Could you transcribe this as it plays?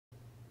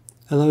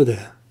Hello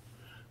there.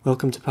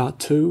 Welcome to part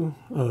 2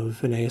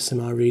 of an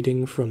ASMR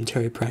reading from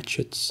Terry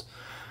Pratchett's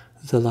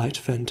The Light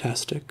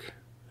Fantastic.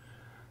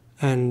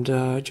 And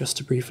just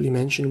to briefly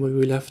mention where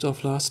we left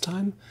off last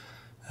time,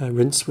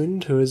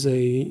 Rincewind, who is a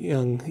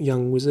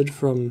young wizard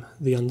from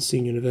the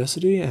Unseen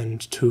University, and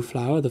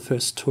Twoflower, the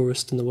first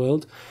tourist in the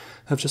world,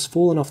 have just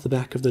fallen off the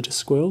back of the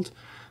Discworld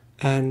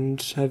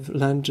and have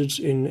landed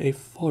in a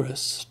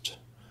forest.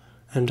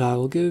 And I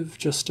will give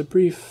just a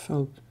brief...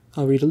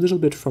 I'll read a little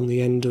bit from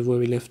the end of where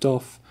we left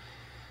off,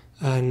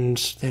 and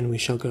then we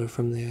shall go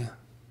from there.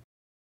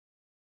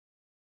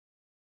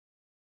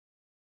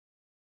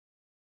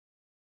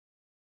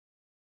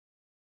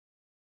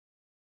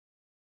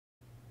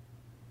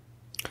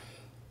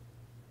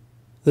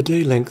 The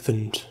day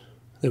lengthened.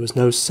 There was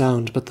no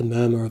sound but the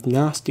murmur of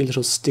nasty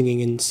little stinging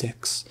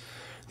insects,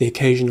 the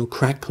occasional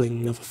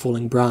crackling of a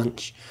falling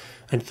branch,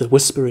 and the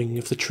whispering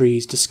of the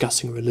trees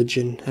discussing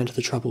religion and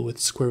the trouble with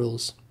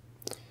squirrels.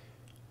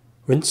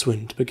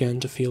 Rincewind began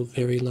to feel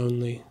very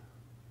lonely.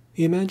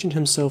 He imagined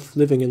himself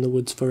living in the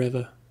woods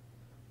forever,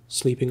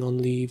 sleeping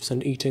on leaves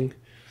and eating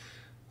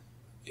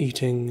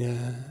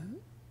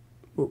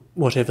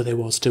whatever there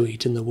was to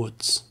eat in the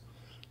woods.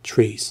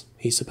 Trees,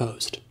 he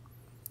supposed,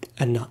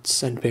 and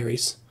nuts and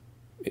berries.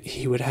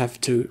 He would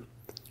have to...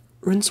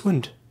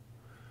 Rincewind!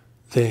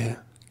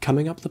 There,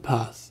 coming up the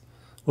path,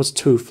 was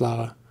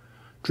Twoflower,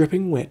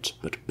 dripping wet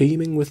but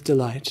beaming with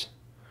delight.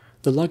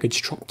 The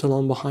luggage tropped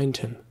along behind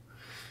him.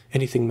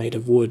 Anything made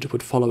of wood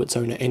would follow its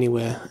owner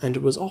anywhere, and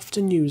it was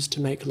often used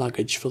to make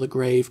luggage for the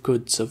grave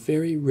goods of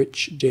very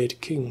rich dead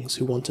kings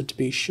who wanted to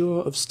be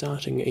sure of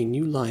starting a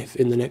new life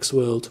in the next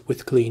world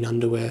with clean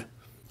underwear.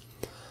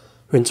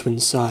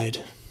 Rincewind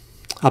sighed.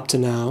 Up to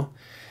now,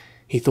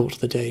 he thought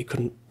the day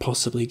couldn't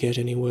possibly get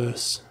any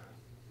worse.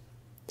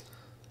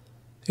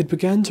 It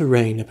began to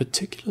rain, a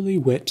particularly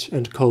wet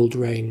and cold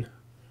rain.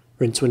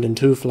 Rincewind and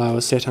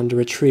Twoflower sat under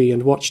a tree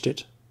and watched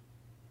it.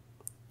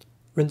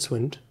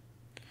 Rincewind?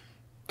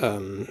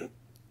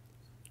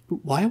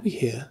 Why are we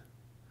here?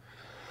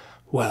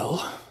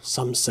 Well,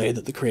 some say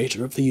that the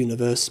creator of the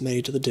universe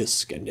made the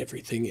disk and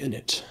everything in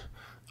it.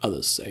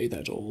 Others say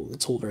that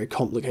it's all a very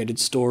complicated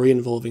story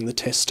involving the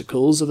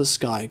testicles of a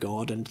sky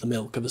god and the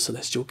milk of a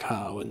celestial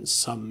cow, and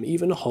some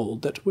even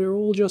hold that we're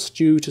all just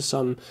due to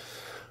some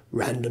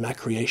random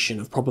accretion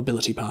of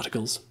probability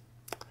particles.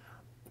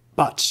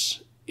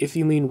 But if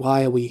you mean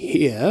why are we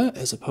here,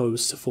 as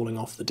opposed to falling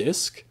off the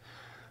disk,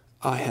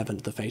 I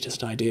haven't the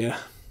faintest idea.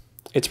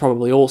 It's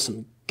probably all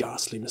some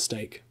ghastly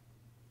mistake.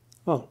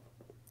 Oh.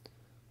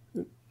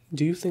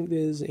 Do you think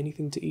there's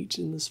anything to eat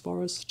in this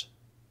forest?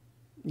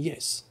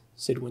 Yes,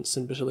 said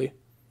Winston bitterly.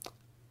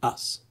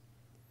 Us.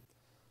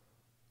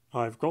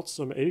 I've got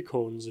some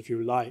acorns if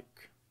you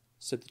like,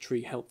 said the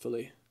tree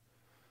helpfully.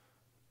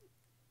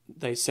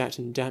 They sat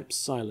in damp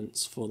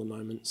silence for the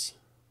moments.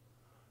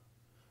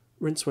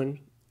 Rincewind,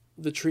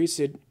 the tree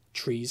said...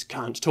 Trees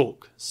can't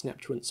talk,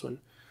 snapped Rincewind.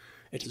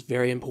 It is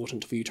very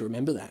important for you to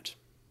remember that.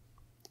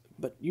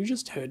 But you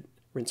just heard...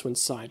 Rincewind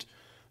sighed.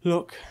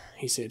 Look,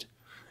 he said,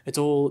 it's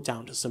all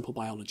down to simple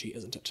biology,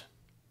 isn't it?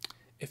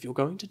 If you're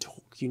going to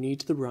talk, you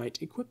need the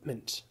right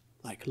equipment,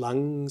 like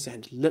lungs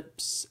and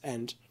lips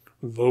and...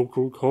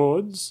 Vocal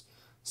cords,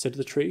 said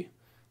the tree.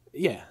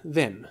 Yeah,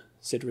 them,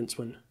 said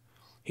Rincewind.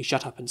 He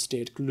shut up and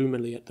stared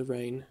gloomily at the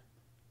rain.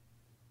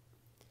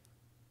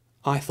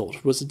 I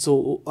thought wizards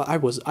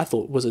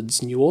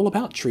knew all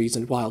about trees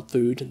and wild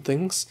food and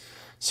things,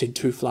 said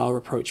Twoflower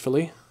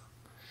reproachfully.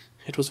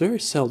 It was very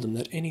seldom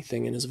that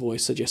anything in his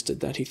voice suggested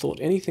that he thought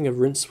anything of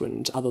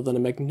Rincewind other than a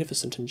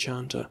magnificent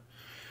enchanter,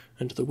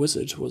 and the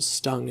wizard was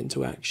stung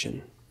into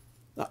action.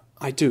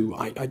 I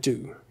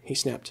do, he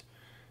snapped.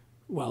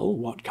 Well,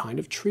 what kind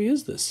of tree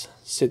is this?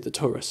 Said the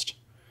tourist.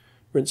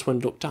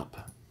 Rincewind looked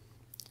up.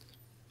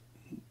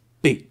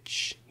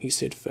 Beech, he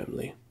said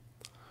firmly.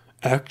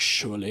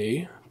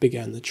 Actually,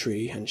 began the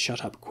tree, and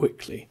shut up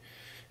quickly.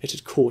 It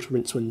had caught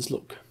Rincewind's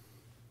look.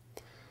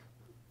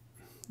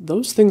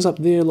 Those things up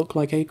there look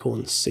like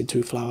acorns, said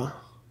Twoflower.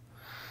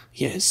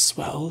 Yes,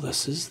 well,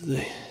 this is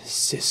the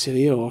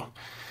Sicily or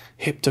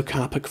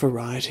Heptocarpic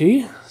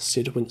variety,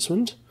 said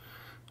Rincewind.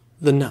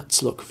 The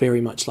nuts look very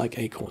much like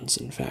acorns,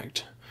 in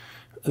fact.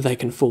 They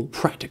can fool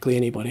practically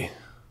anybody.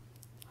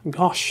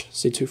 Gosh,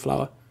 said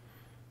Twoflower.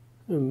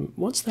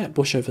 What's that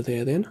bush over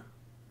there, then?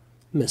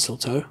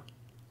 Mistletoe.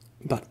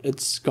 But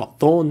it's got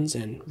thorns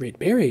and red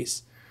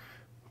berries.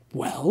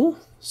 Well,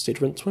 said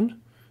Rincewind,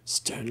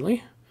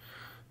 sternly,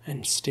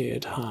 and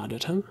stared hard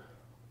at him.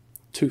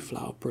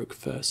 Twoflower broke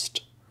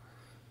first.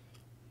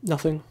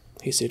 Nothing,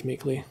 he said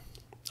meekly.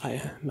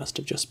 I must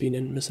have just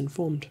been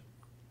misinformed.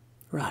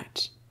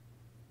 Right.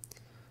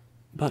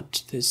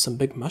 But there's some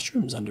big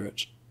mushrooms under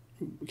it.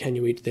 Can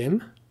you eat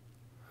them?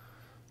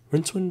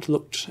 Rincewind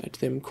looked at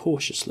them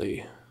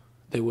cautiously.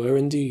 They were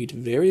indeed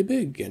very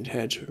big and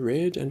had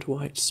red and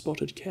white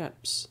spotted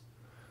caps.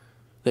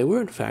 They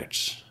were, in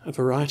fact, a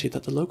variety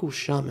that the local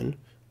shaman,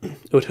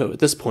 who at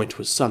this point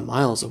was some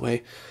miles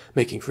away,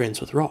 making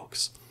friends with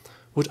rocks,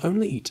 would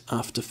only eat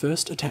after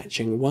first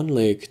attaching one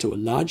leg to a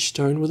large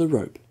stone with a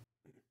rope.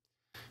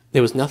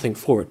 There was nothing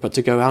for it but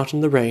to go out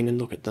in the rain and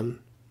look at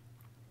them.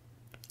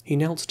 He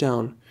knelt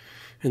down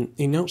in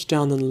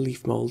the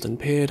leaf mould and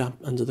peered up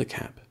under the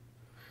cap.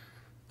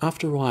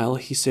 After a while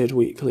he said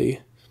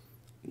weakly,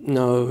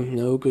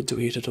 No good to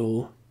eat at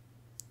all.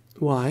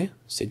 Why?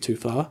 Said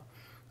Two-Flower.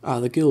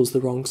 Are the gills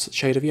the wrong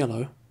shade of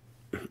yellow?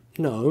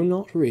 No,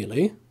 not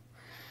really.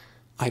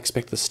 I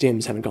expect the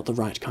stems haven't got the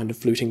right kind of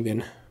fluting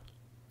then.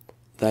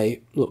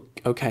 They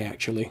look okay,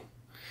 actually.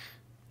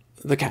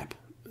 The cap.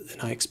 Then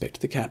I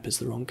expect the cap is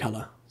the wrong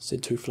colour,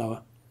 said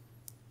Two-Flower.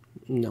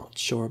 Not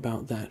sure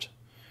about that.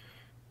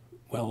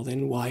 Well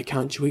then, why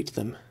can't you eat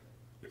them?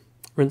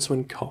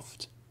 Rincewind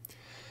coughed.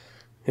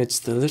 It's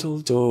the little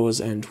doors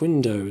and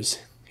windows,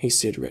 he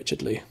said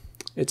wretchedly.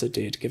 It's a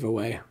dead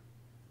giveaway.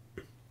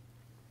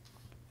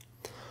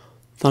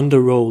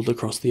 Thunder rolled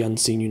across the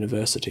unseen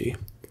university.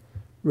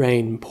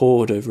 Rain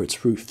poured over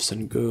its roofs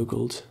and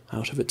gurgled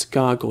out of its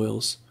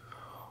gargoyles,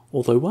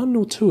 although one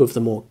or two of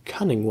the more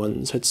cunning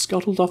ones had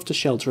scuttled off to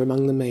shelter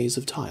among the maze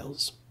of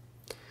tiles.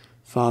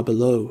 Far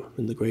below,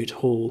 in the great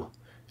hall,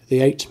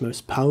 the 8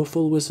 most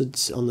powerful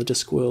wizards on the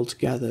Discworld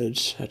gathered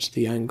at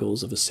the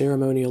angles of a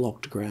ceremonial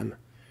octagram.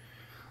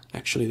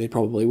 Actually, they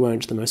probably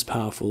weren't the most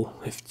powerful,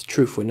 if the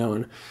truth were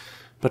known,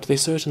 but they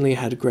certainly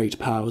had great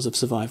powers of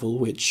survival,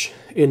 which,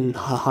 in a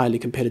highly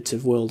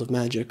competitive world of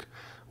magic,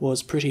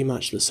 was pretty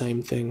much the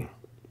same thing.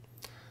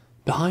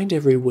 Behind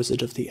every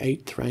wizard of the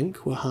 8th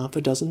rank were half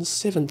a dozen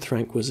 7th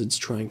rank wizards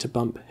trying to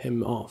bump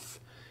him off,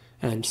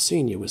 and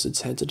senior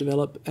wizards had to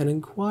develop an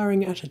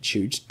inquiring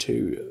attitude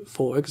to,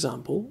 for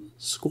example,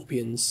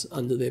 scorpions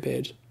under their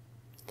bed.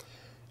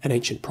 An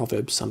ancient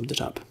proverb summed it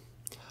up.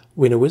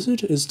 When a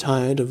wizard is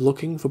tired of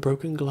looking for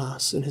broken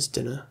glass in his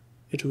dinner,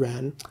 it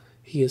ran,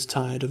 he is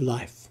tired of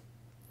life.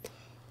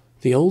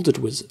 The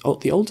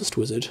oldest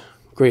wizard,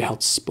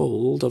 Greyhout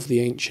Spold of the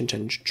ancient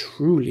and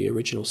truly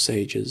original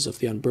sages of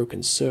the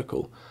Unbroken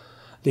Circle,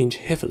 leaned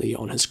heavily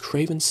on his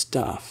craven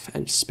staff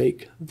and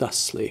spake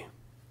thusly.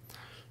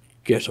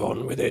 Get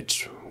on with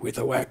it,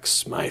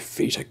 Witherwax, my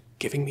feet are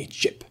giving me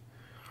jip.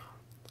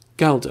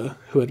 Galder,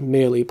 who had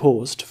merely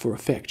paused for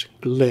effect,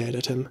 glared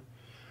at him.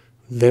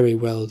 Very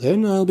well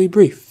then, I'll be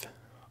brief.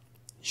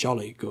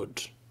 Jolly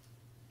good.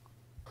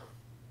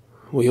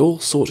 We all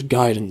sought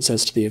guidance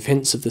as to the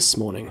events of this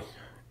morning.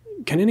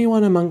 Can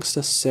anyone amongst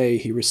us say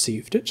he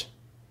received it?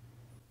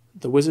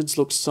 The wizards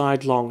looked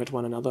sidelong at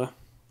one another.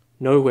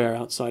 Nowhere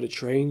outside a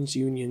Trains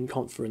Union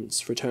Conference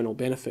Fraternal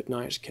Benefit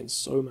Night can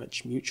so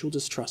much mutual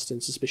distrust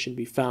and suspicion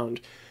be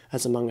found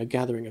as among a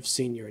gathering of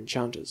senior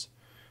enchanters.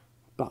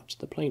 But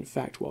the plain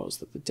fact was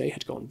that the day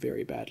had gone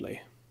very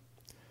badly.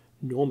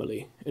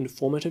 Normally,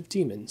 informative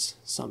demons,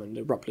 summoned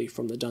abruptly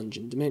from the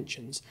dungeon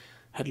dimensions,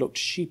 had looked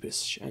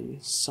sheepish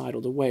and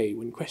sidled away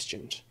when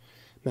questioned.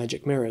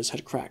 Magic mirrors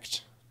had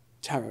cracked.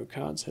 Tarot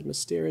cards had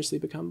mysteriously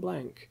become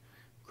blank.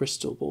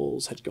 Crystal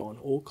balls had gone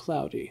all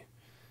cloudy.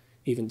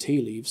 Even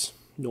tea leaves,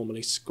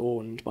 normally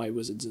scorned by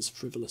wizards as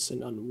frivolous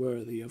and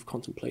unworthy of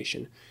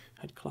contemplation,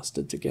 had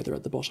clustered together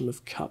at the bottom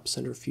of cups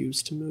and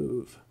refused to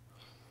move.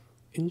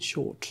 In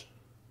short,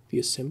 the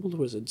assembled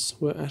wizards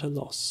were at a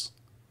loss.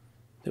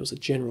 There was a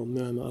general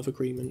murmur of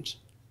agreement.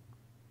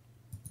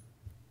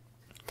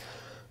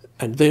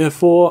 And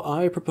therefore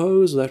I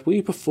propose that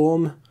we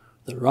perform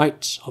the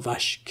rite of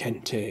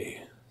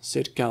Ashkente,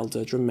 said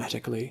Galder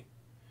dramatically.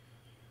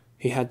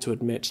 He had to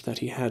admit that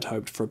he had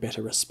hoped for a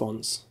better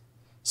response.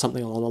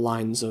 Something along the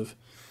lines of,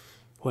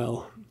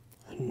 well,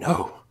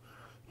 no,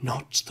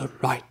 not the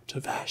rite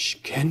of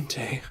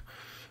Ashkente.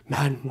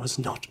 Man was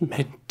not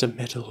meant to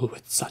meddle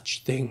with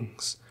such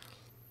things.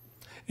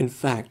 In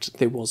fact,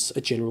 there was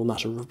a general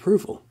mutter of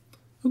approval.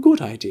 A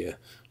good idea.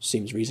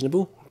 Seems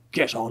reasonable.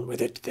 Get on with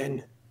it,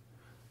 then.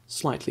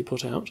 Slightly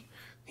put out,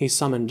 he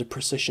summoned a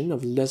procession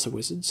of lesser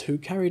wizards who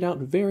carried out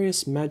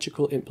various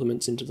magical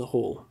implements into the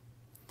hall.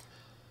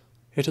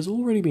 It has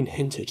already been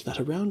hinted that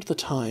around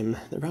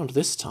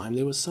this time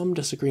there was some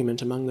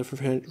disagreement among the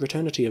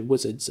fraternity of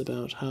wizards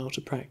about how to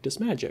practice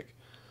magic.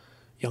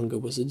 Younger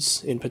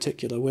wizards, in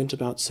particular, went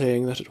about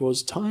saying that it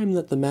was time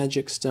that the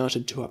magic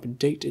started to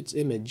update its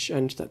image,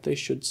 and that they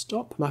should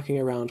stop mucking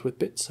around with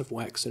bits of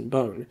wax and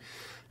bone,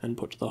 and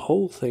put the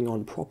whole thing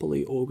on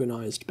properly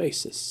organized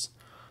basis,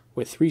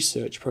 with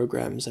research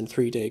programs and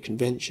 3-day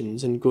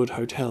conventions in good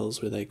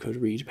hotels where they could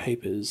read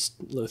papers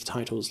with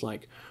titles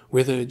like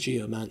Wither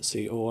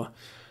Geomancy or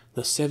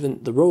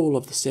the Role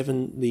of the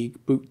 7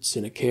 League Boots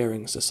in a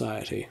Caring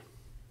Society.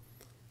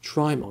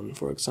 Trimon,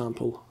 for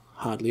example,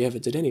 hardly ever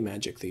did any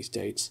magic these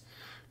days,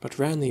 but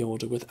ran the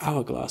order with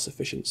hourglass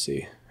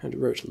efficiency, and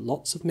wrote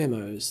lots of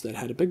memos that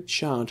had a big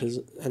chart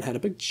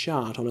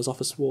on his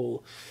office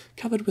wall,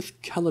 covered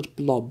with coloured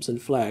blobs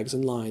and flags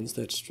and lines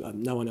that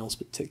no one else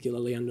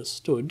particularly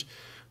understood,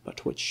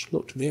 but which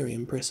looked very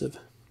impressive.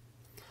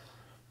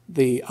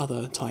 The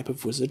other type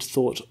of wizard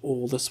thought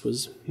all this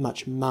was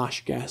much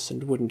marsh gas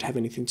and wouldn't have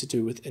anything to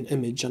do with an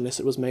image unless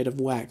it was made of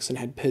wax and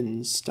had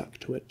pins stuck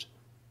to it.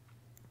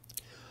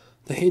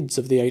 The heads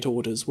of the 8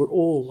 orders were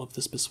all of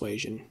this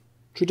persuasion.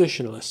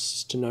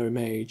 Traditionalists to no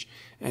mage,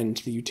 and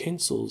the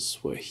utensils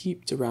were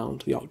heaped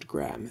around the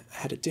octagram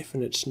had a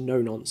definite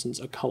no-nonsense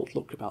occult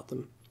look about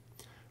them.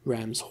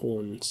 Ram's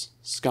horns,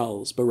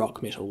 skulls,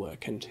 baroque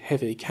metalwork, and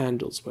heavy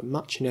candles were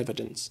much in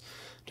evidence,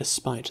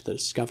 despite the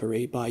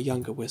discovery by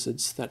younger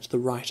wizards that the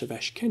rite of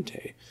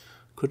Ashkente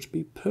could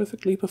be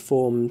perfectly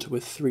performed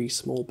with 3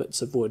 small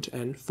bits of wood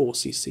and 4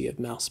 cc of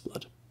mouse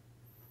blood.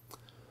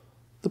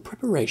 The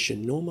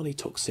preparation normally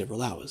took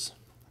several hours,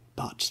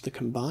 but the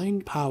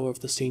combined power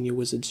of the senior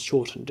wizards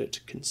shortened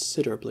it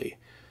considerably,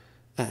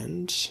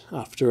 and,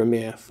 after a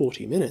mere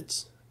 40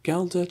 minutes,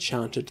 Galder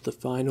chanted the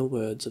final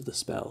words of the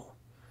spell.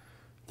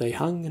 They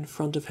hung in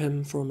front of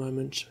him for a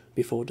moment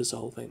before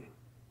dissolving.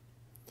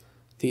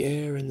 The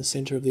air in the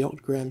centre of the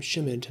octagram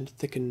shimmered and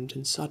thickened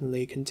and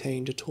suddenly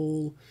contained a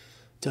tall,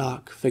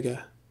 dark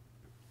figure.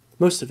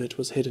 Most of it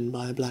was hidden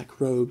by a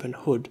black robe and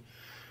hood.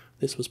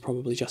 This was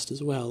probably just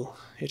as well.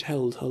 It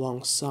held a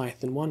long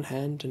scythe in one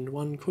hand, and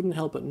one couldn't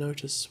help but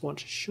notice what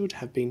should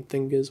have been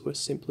fingers were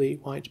simply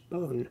white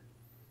bone.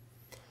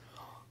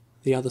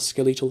 The other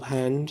skeletal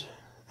hand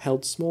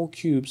held small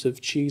cubes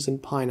of cheese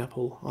and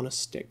pineapple on a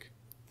stick.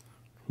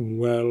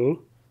 "Well,"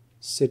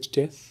 said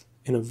Death,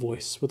 in a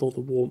voice with all the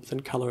warmth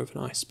and colour of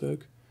an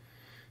iceberg.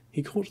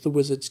 He caught the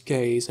wizard's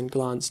gaze and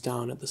glanced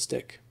down at the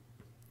stick.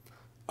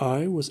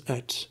 "I was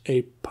at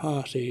a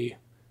party,"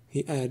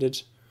 he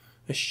added,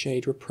 a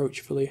shade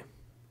reproachfully.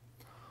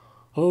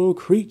 "O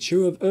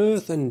creature of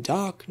earth and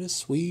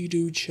darkness, we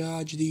do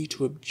charge thee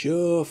to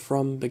abjure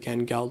from,"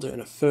 began Galder in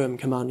a firm,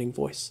 commanding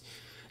voice.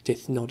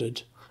 Death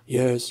nodded.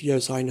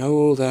 Yes, I know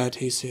all that,"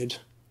 he said.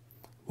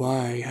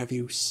 "Why have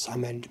you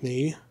summoned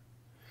me?"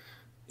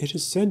 "It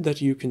is said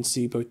that you can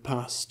see both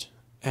past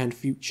and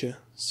future,"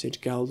 said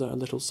Galder a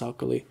little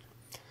sulkily,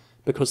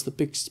 because the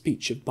big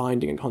speech of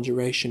binding and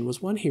conjuration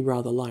was one he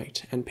rather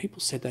liked, and people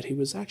said that he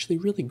was actually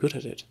really good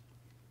at it.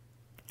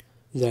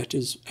 "That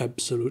is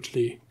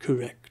absolutely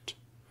correct."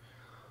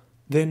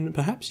 "Then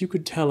perhaps you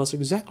could tell us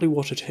exactly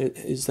what it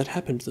is that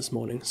happened this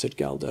morning," said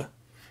Galder.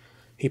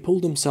 He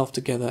pulled himself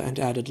together and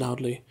added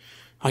loudly,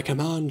 "I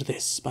command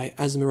this by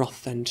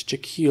Asmaroth and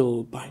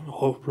Jekyll by—"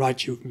 "All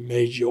right, you've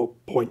made your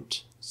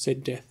point,"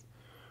 said Death.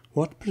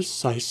 "What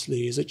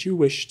precisely is it you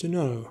wish to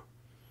know?"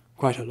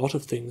 "Quite a lot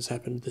of things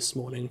happened this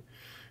morning.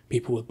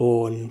 People were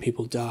born,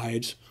 people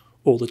died,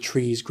 all the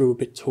trees grew a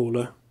bit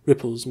taller,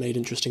 ripples made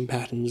interesting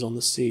patterns on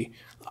the sea.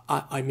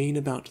 I mean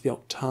about the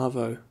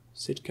octavo,"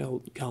 said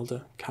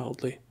Galder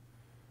cowardly.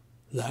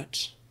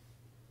 "That?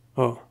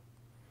 Oh,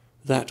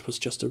 that was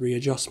just a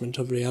readjustment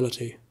of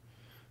reality.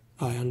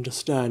 I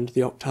understand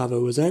the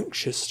octavo was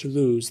anxious to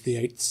lose the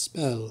 8th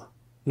spell,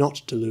 not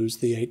to lose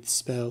the 8th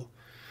spell.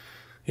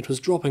 It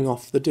was dropping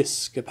off the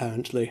disc,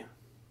 apparently."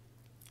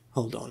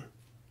 Hold on,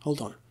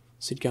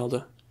 said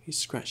Galder. He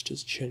scratched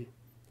his chin.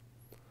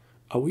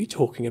 "Are we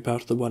talking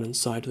about the one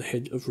inside the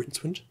head of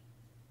Rincewind?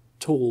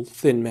 Tall,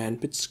 thin man,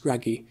 bit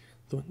scraggy,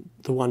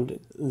 the one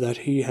that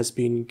he has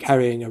been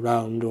carrying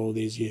around all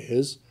these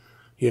years?"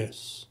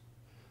 "Yes."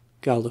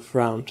 Galder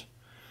frowned.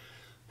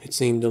 It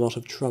seemed a lot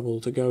of trouble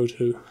to go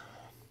to.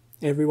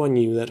 Everyone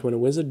knew that when a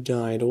wizard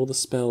died, all the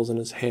spells in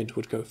his head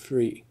would go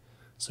free,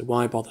 so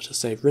why bother to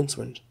save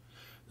Rincewind?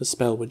 The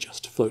spell would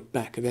just float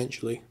back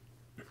eventually.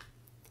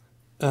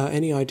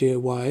 Any idea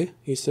why?"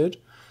 he said,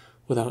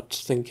 without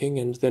thinking,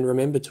 and then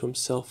remembered to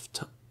himself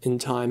in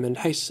time, and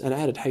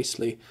added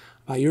hastily,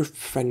 "By your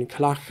friend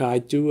Clark, I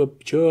do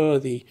abjure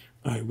thee."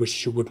 "I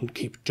wish you wouldn't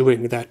keep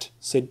doing that,"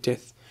 said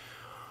Death.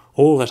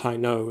 "All that I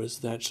know is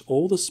that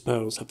all the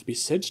spells have to be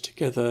said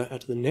together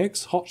at the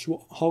next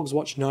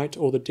Hogswatch night,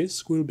 or the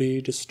disc will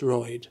be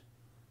destroyed."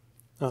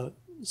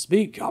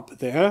 "Speak up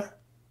there,"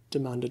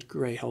 demanded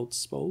Greyhold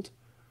Spold.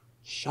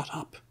 "Shut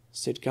up,"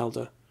 said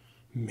Galder.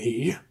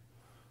 "Me?"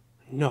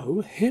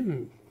 "No,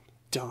 him,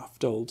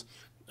 daft old—"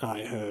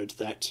 "I heard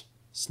that,"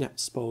 snapped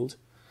Spold.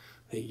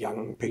 "The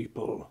young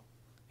people—"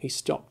 He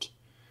stopped.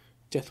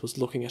 Death was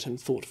looking at him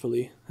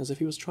thoughtfully, as if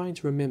he was trying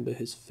to remember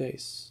his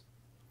face.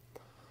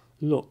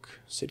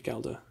 "Look," said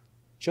Galder.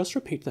 "Just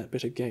repeat that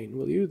bit again,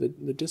 will you?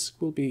 The disc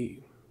will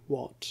be—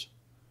 what?"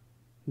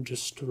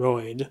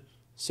 "Destroyed,"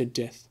 said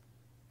Death.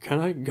 "Can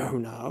I go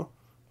now?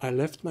 I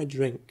left my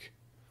drink."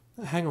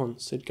 "Hang on,"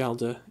 said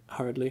Galder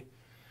hurriedly.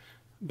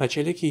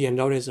 "Bacheliki and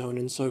Orizon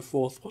and so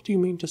forth, what do you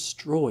mean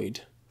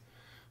destroyed?"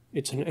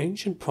 "It's an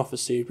ancient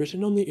prophecy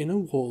written on the inner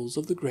walls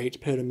of the Great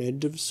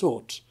Pyramid of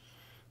Sort.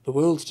 The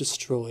world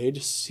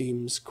destroyed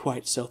seems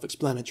quite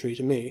self-explanatory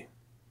to me."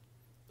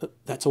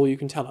 "That's all you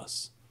can tell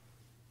us?"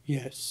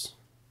 "Yes."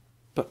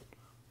 "But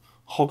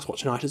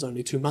Hogswatch Night is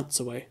only 2 months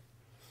away."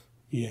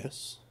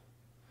 "Yes."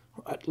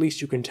 "At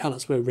least you can tell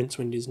us where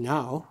Rincewind is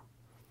now."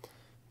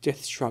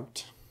 Death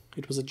shrugged.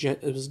 It was a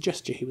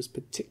gesture he was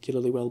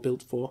particularly well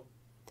built for.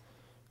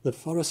 "The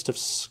forest of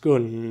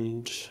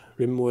Skund,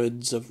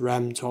 rimwards of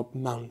Ramtop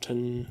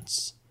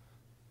Mountains."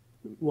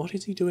 "What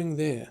is he doing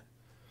there?"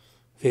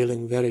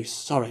 "Feeling very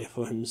sorry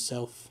for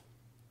himself."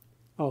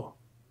 "Oh.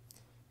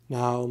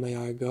 Now may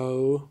I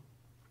go?"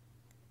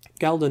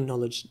 Galder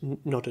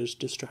nodded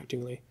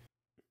distractingly.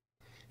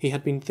 He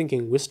had been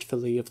thinking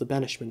wistfully of the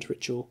banishment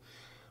ritual,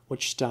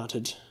 which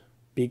started,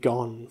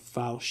 "Begone,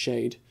 foul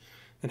shade,"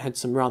 and had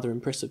some rather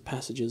impressive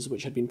passages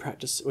which he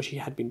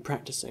had been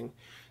practicing.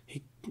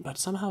 But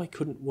somehow he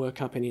couldn't work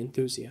up any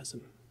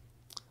enthusiasm.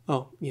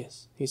 "Oh,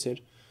 yes," he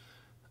said.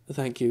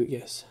 "Thank you,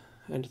 yes."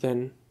 And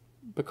then,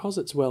 because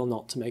it's well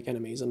not to make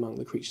enemies among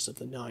the creatures of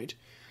the night,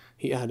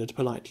 he added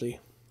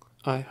politely,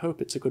 "I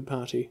hope it's a good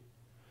party."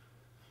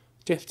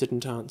 Jeff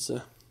didn't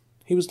answer.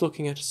 He was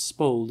looking at a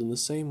spold in the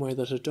same way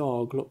that a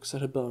dog looks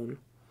at a bone.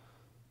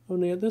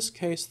 Only in this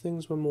case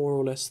things were more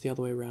or less the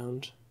other way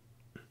round.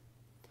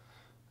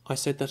 "I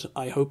said that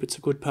I hope it's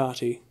a good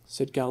party,"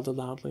 said Galder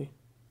loudly.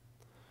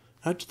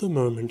 "At the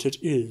moment it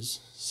is,"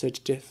 said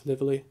Jeff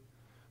levelly.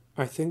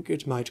 "I think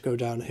it might go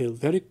downhill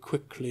very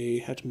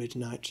quickly at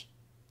midnight."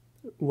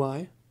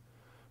 "Why?"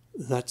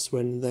 That's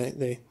when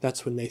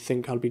they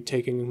think I'll be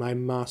taking my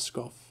mask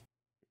off."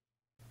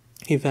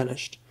 He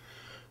vanished,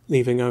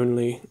 leaving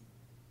only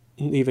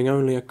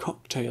a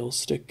cocktail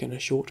stick and a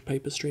short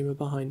paper streamer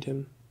behind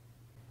him.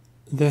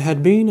 There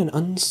had been an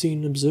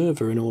unseen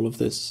observer in all of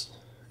this.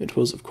 It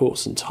was, of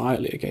course,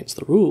 entirely against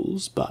the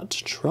rules, but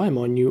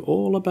Trimon knew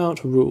all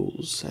about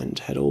rules, and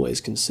had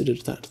always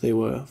considered that they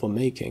were for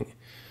making,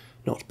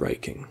 not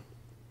breaking.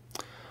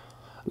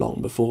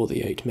 Long before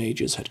the 8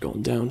 mages had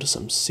gone down to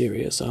some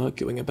serious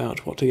arguing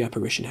about what the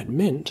apparition had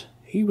meant,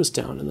 he was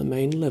down in the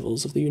main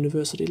levels of the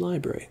university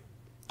library.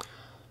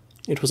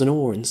 It was an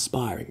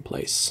awe-inspiring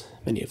place.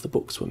 Many of the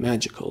books were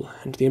magical,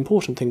 and the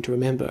important thing to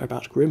remember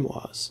about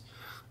grimoires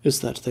is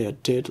that they are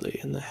deadly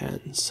in the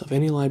hands of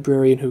any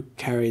librarian who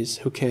cares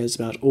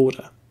about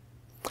order,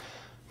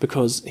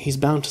 because he's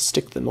bound to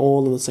stick them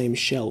all on the same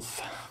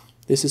shelf.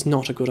 This is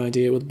not a good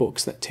idea with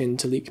books that tend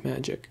to leak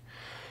magic,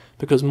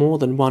 because more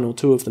than 1 or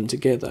 2 of them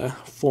together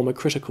form a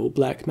critical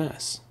black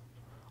mass.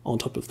 On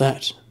top of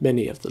that,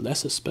 many of the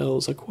lesser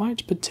spells are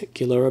quite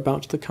particular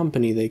about the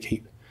company they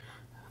keep,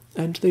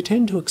 and they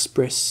tend to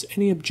express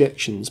any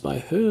objections by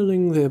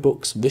hurling their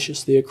books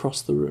viciously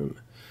across the room.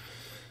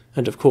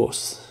 And of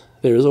course,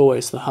 there is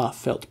always the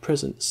half-felt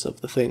presence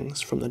of the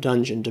things from the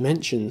dungeon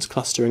dimensions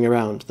clustering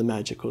around the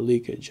magical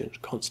leakage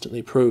and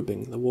constantly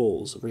probing the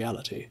walls of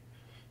reality.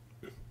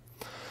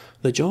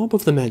 The job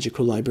of the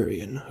magical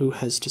librarian, who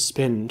has to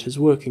spend his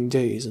working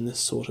days in this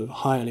sort of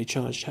highly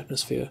charged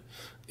atmosphere,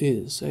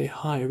 is a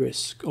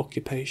high-risk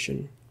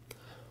occupation.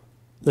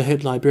 The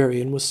head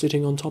librarian was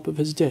sitting on top of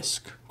his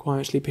desk,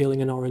 quietly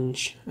peeling an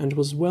orange, and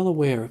was well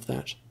aware of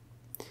that.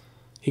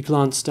 He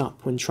glanced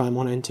up when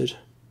Trimon entered.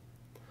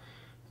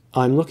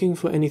 "I'm looking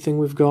for anything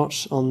we've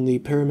got on the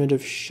Pyramid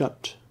of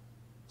Shut,"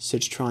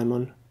 said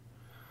Trimon.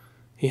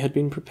 He had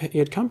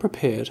come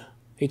prepared.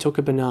 He took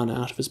a banana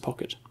out of his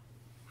pocket.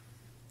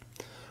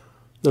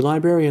 The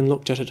librarian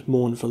looked at it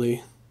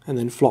mournfully, and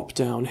then flopped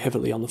down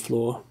heavily on the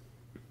floor.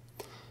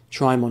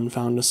 Trimon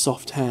found a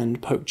soft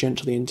hand poke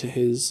gently into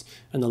his,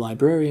 and the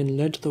librarian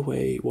led the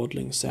way,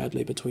 waddling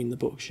sadly between the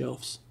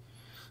bookshelves.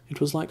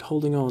 It was like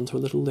holding on to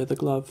a little leather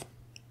glove.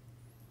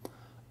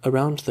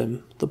 Around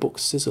them, the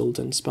books sizzled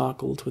and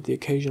sparkled with the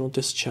occasional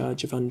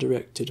discharge of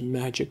undirected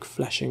magic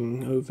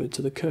flashing over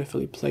to the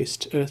carefully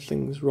placed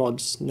earthlings'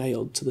 rods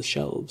nailed to the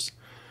shelves.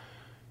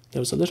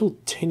 There was a little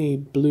tinny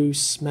blue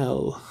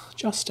smell,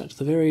 just at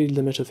the very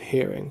limit of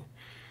hearing,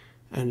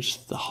 and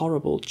the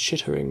horrible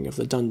chittering of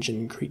the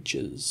dungeon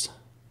creatures.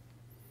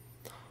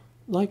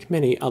 Like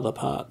many other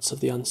parts of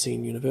the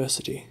unseen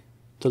university,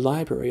 the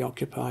library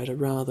occupied a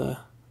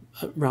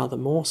rather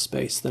more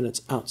space than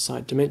its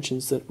outside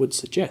dimensions that would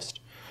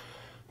suggest,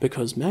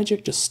 because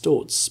magic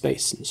distorts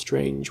space in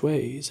strange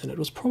ways, and it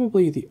was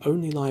probably the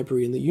only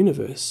library in the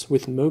universe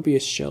with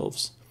Mobius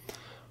shelves.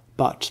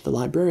 But the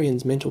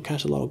librarian's mental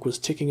catalogue was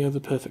ticking over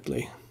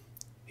perfectly.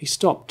 He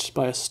stopped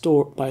by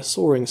a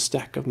soaring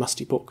stack of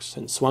musty books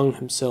and swung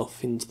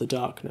himself into the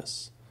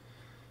darkness.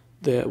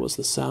 There was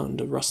the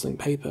sound of rustling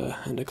paper,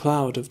 and a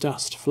cloud of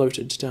dust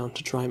floated down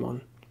to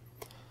Trimon.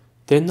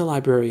 Then the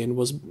librarian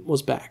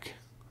was back,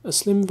 a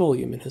slim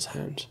volume in his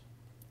hand.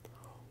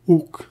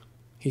 "Ook,"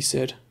 he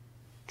said.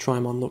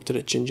 Trimon looked at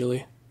it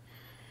gingerly.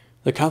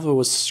 The cover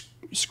was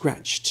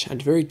scratched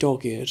and very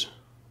dog-eared.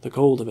 The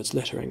gold of its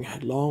lettering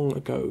had long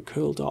ago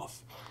curled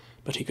off,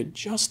 but he could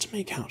just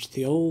make out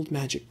the old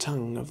magic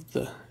tongue of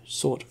the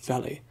Sort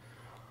Valley.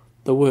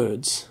 The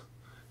words,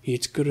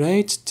 "It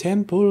great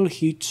temple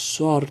hit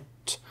sort,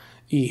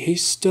 I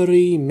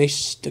history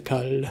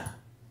mystical."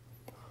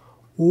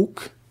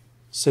 "Ook,"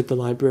 said the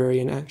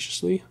librarian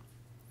anxiously.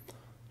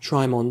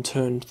 Trimon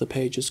turned the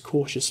pages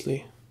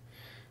cautiously.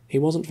 He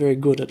wasn't very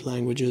good at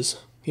languages.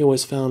 He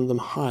always found them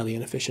highly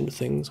inefficient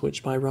things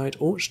which by right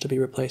ought to be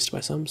replaced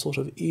by some sort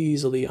of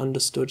easily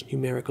understood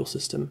numerical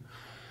system.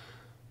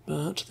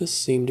 But this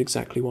seemed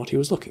exactly what he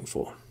was looking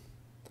for.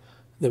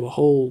 There were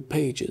whole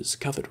pages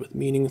covered with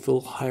meaningful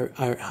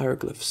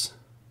hieroglyphs.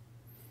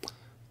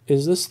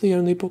 "Is this the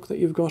only book that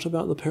you've got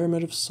about the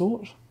Pyramid of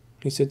Sort?"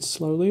 he said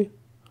slowly.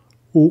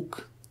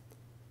 "Ook."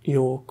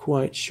 "You're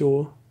quite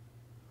sure?"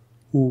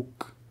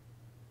 "Ook."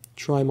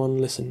 Trimon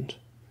listened.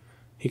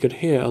 He could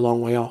hear a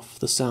long way off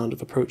the sound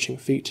of approaching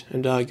feet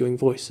and arguing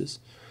voices,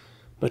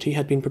 but he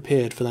had been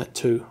prepared for that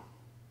too.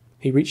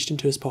 He reached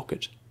into his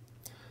pocket.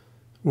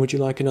 "Would you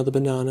like another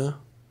banana?"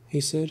 he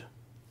said.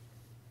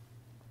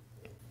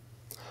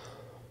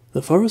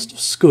 The forest of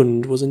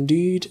Skund was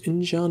indeed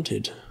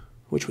enchanted,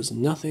 which was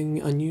nothing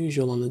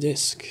unusual on the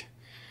disk,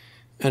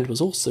 and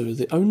was also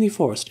the only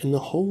forest in the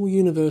whole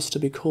universe to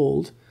be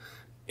called,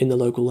 in the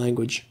local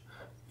language,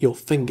 "Your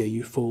finger,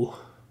 you fool,"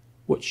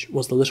 which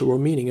was the literal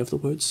meaning of the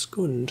word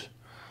Skund.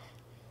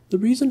 The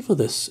reason for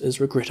this is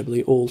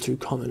regrettably all too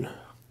common.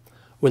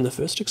 When the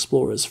first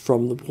explorers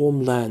from the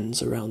warm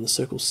lands around the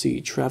Circle Sea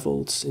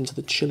travelled into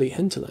the chilly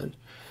hinterland,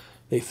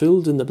 they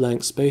filled in the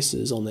blank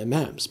spaces on their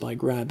maps by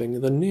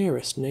grabbing the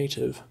nearest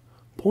native,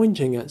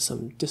 pointing at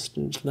some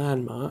distant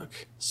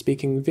landmark,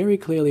 speaking very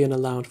clearly in a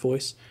loud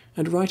voice,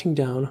 and writing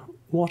down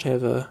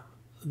whatever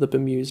the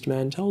bemused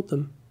man told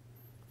them.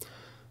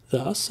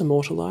 Thus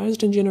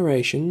immortalized in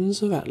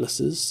generations of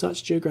atlases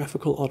such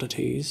geographical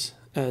oddities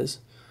as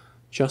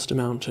 "just a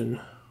mountain,"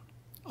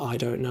 "I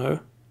don't know,"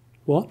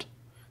 "what?"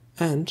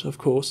 and, of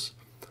course,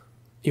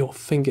 "Your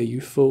finger, you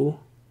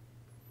fool."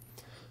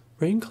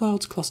 Rain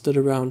clouds clustered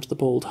around the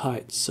bald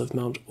heights of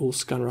Mount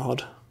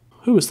Ulskanrod.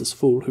 Who is this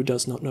fool who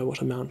does not know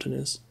what a mountain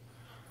is?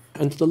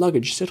 And the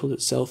luggage settled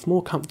itself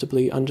more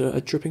comfortably under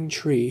a dripping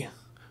tree,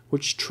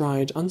 which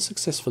tried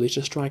unsuccessfully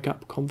to strike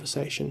up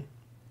conversation.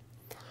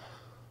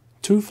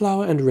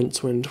 Twoflower and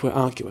Rincewind were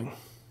arguing.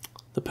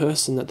 The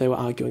person that they were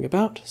arguing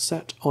about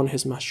sat on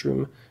his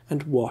mushroom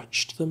and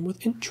watched them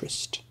with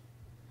interest.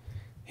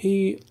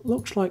 He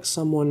looked like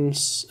someone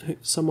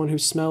who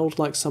smelled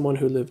like someone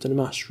who lived in a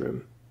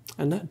mushroom,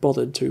 and that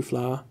bothered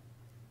Twoflower.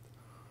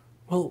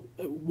 "Well,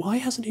 why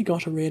hasn't he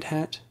got a red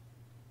hat?"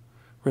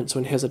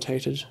 Rincewind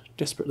hesitated,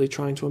 desperately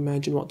trying to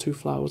imagine what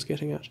Twoflower was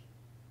getting at.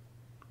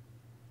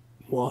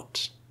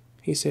 "What?"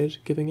 he said,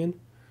 giving in.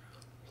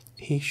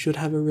 "He should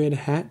have a red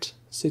hat,"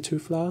 said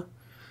Twoflower,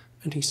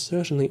 "and he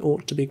certainly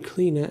ought to be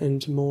cleaner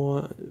and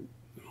more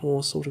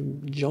sort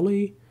of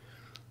jolly.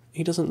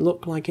 He doesn't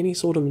look like any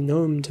sort of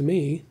gnome to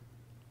me."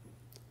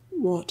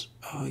 "What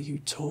are you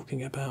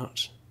talking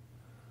about?"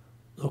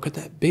 "Look at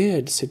that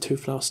beard," said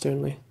Twoflower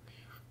sternly.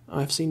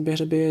 "I've seen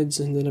better beards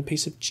than on a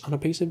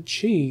piece of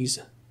cheese.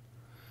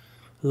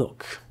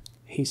 Look,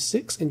 he's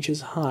 6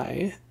 inches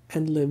high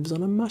and lives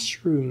on a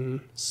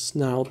mushroom,"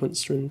 snarled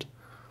Rincewind.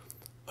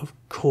 "Of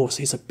course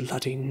he's a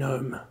bloody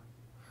gnome.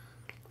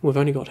 We've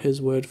only got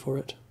his word for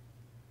it."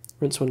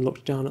 Rincewind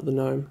looked down at the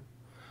gnome.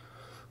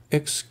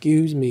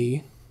 "Excuse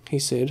me," he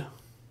said.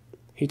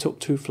 He took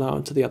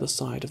Twoflower to the other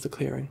side of the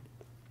clearing.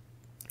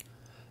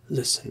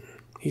 "Listen,"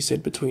 he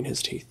said between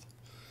his teeth.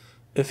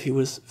 "If he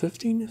was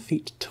 15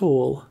 feet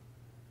tall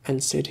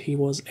and said he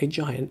was a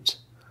giant,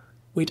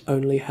 we'd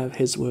only have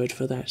his word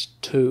for that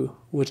too,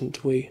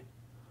 wouldn't we?"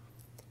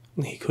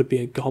 "He could be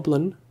a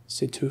goblin,"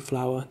 said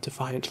Twoflower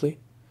defiantly.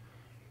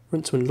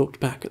 Rincewind looked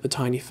back at the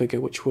tiny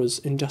figure which was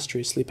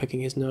industriously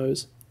picking his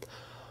nose.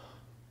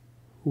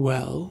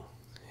 "Well,"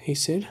 he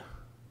said,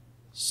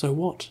 "so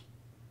what?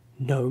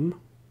 Gnome,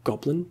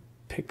 goblin,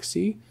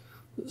 pixie,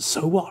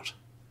 so what?"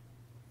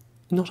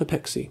 "Not a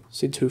pixie,"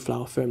 said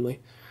Twoflower firmly.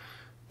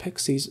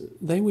 "Pixies,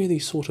 they wear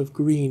these sort of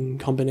green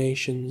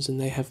combinations, and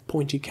they have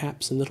pointy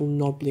caps and little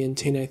knobbly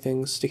antennae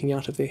things sticking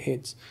out of their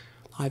heads.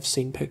 I've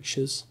seen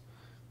pictures."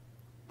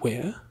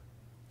 "Where?"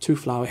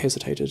 Twoflower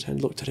hesitated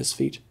and looked at his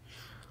feet.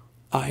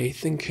 "I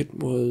think it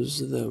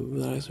was the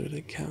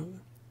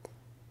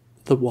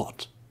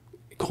what?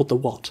 Called the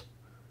what?"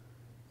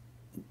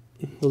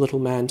 The little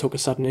man took a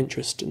sudden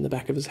interest in the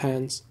back of his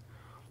hands.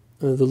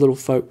 "The little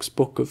folks'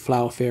 book of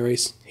flower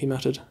fairies," he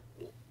muttered.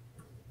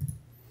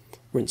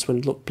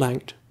 Rincewind looked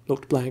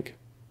blank.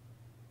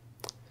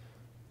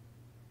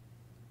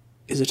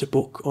 "Is it a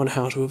book on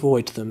how to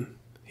avoid them?"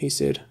 he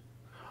said.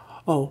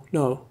 "Oh,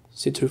 no,"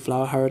 said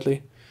Twoflower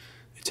hurriedly.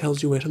 "It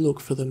tells you where to look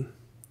for them.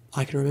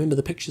 I can remember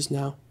the pictures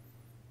now."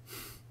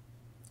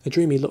 A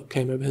dreamy look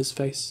came over his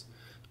face,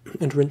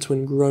 and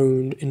Rincewind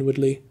groaned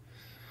inwardly.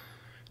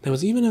 There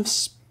was even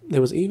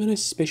a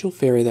special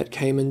fairy that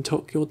came and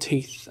took your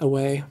teeth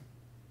away."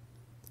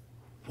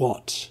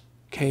 "What?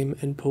 Came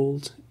and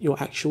pulled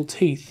your actual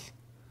teeth?"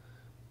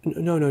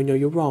 No,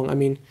 you're wrong. I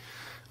mean,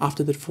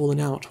 after they'd fallen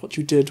out, what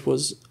you did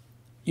was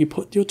you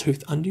put your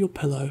tooth under your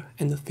pillow,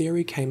 and the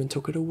fairy came and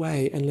took it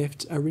away and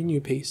left a renew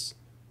piece."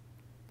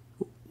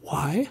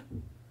 "Why?"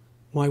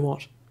 "Why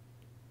what?"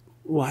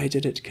 "Why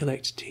did it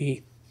collect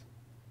teeth?"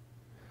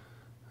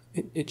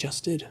 It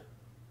just did."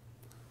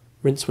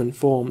 Rincewind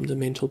formed a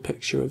mental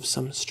picture of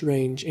some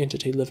strange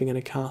entity living in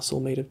a castle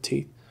made of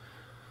teeth.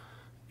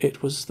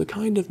 It was the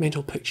kind of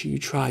mental picture you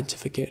tried to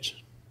forget,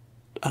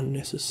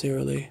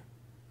 unnecessarily.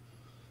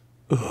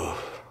 "Ugh,"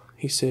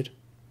 he said.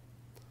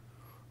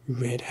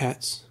 Red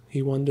hats,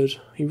 he wondered.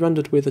 He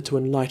wondered whether to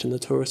enlighten the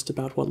tourist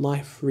about what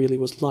life really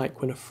was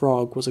like when a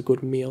frog was a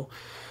good meal,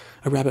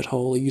 a rabbit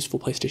hole a useful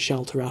place to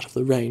shelter out of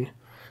the rain,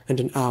 and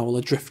an owl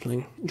a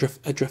drifting,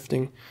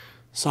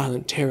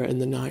 silent terror in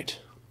the night.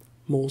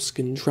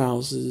 Moleskin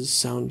trousers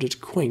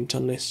sounded quaint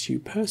unless you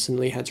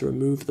personally had to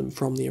remove them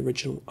from the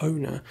original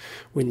owner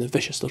when the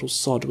vicious little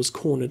sod was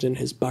cornered in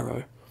his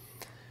burrow.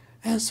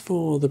 As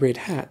for the red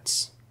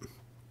hats,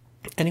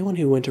 anyone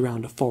who went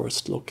around a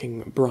forest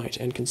looking bright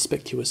and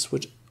conspicuous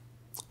would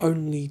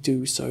only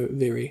do so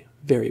very,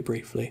 very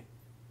briefly.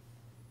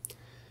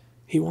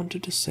 He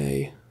wanted to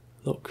say,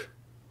 look,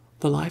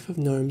 the life of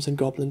gnomes and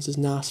goblins is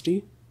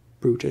nasty,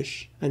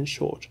 brutish, and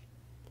short.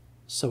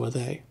 So are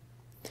they.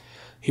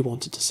 He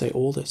wanted to say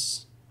all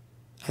this,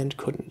 and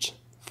couldn't,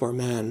 for a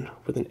man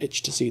with an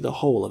itch to see the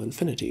whole of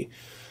infinity.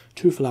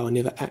 Two-Flower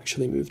never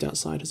actually moved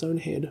outside his own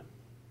head.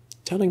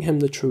 Telling him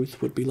the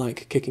truth would be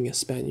like kicking a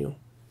spaniel.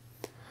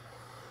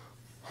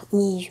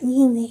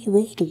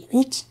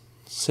 "What?"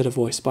 said a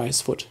voice by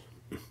his foot.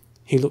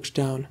 He looked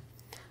down.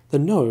 The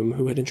gnome,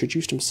 who had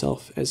introduced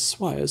himself as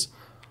Swires,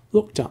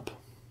 looked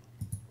up.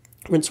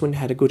 Rincewind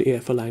had a good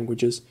ear for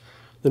languages.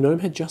 The gnome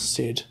had just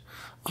said,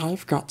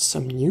 "I've got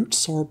some newt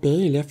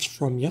sorbet left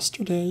from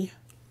yesterday."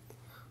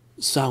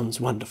 "Sounds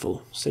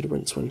wonderful," said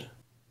Rincewind.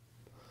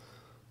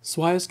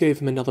 Swires gave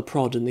him another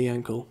prod in the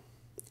ankle.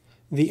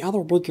 "The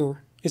other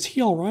bigger. Is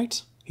he all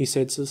right?" he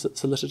said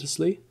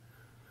solicitously.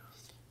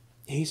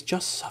 "He's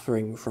just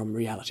suffering from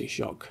reality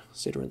shock,"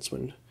 said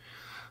Rincewind.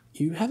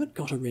 "You haven't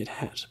got a red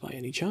hat by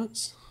any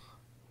chance?"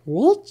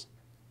 "What?"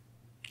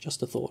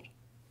 "Just a thought."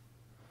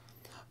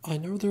 "I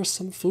know there's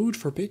some food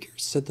for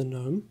beggars," said the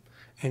gnome,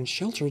 "and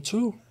shelter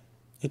too.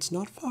 It's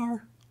not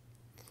far."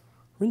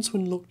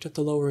 Rincewind looked at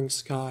the lowering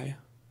sky.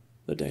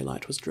 The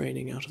daylight was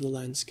draining out of the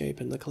landscape,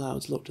 and the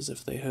clouds looked as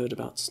if they heard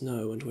about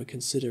snow and were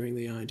considering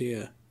the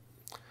idea.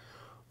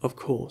 Of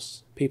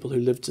course, people who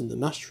lived in the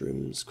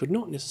mushrooms could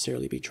not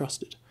necessarily be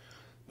trusted,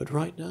 but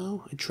right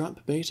now a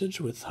tramp baited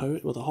with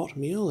a hot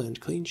meal and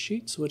clean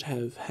sheets would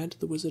have had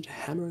the wizard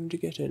hammering to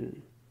get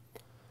in.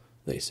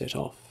 They set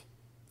off.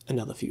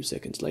 Another few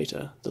seconds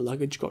later, the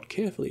luggage got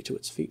carefully to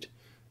its feet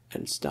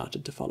and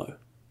started to follow.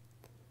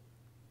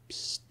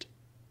 Psst.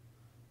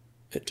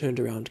 It turned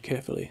around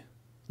carefully,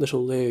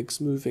 little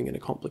legs moving in a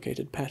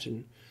complicated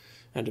pattern,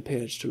 and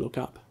appeared to look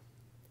up.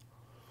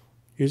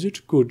 "Is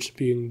it good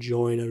being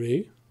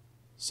joinery?"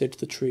 said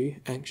the tree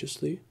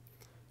anxiously.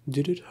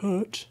 "Did it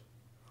hurt?"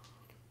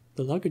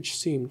 The luggage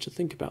seemed to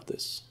think about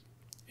this.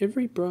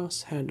 Every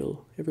brass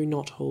handle, every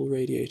knothole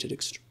radiated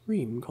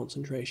extreme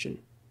concentration.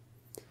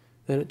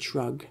 Then it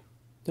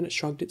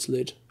shrugged its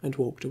lid and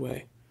walked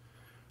away.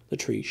 The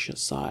tree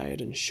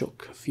sighed and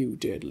shook a few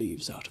dead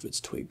leaves out of its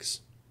twigs.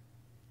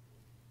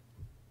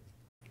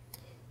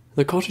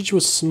 The cottage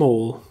was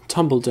small,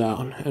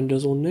 tumble-down, and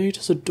as ornate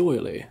as a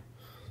doily.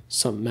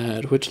 Some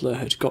mad whittler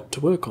had got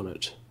to work on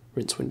it,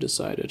 Rincewind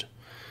decided,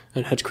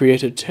 and had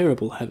created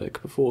terrible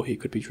havoc before he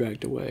could be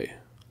dragged away.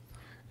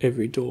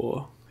 Every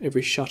door,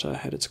 every shutter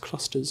had its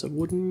clusters of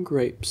wooden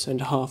grapes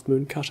and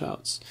half-moon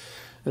cutouts,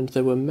 and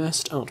there were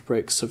massed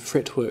outbreaks of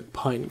fretwork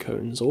pine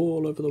cones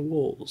all over the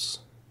walls.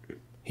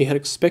 He had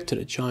expected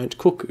a giant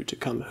cuckoo to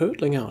come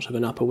hurtling out of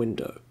an upper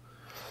window.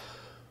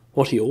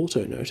 What he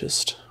also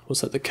noticed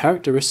was that the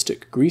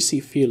characteristic greasy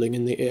feeling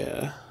in the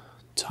air,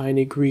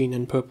 tiny green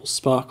and purple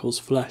sparkles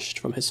flashed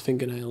from his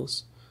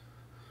fingernails.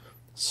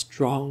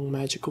 "Strong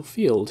magical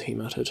field," he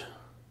muttered.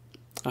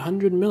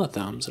 100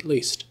 millithams at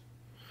least.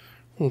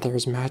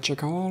 "There's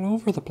magic all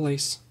over the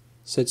place,"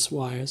 said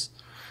Swires.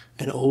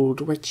 "An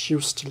old witch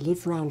used to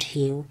live round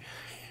here.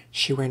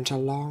 She went a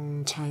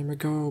long time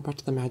ago, but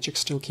the magic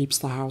still keeps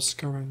the house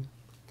going."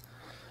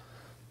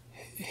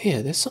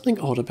 "Here, there's something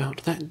odd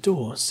about that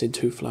door," said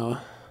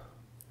Two-Flower.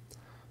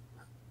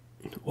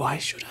 "Why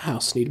should a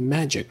house need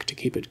magic to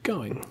keep it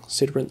going?"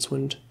 said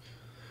Rincewind.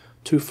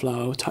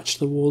 Two-Flower touched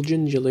the wall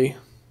gingerly.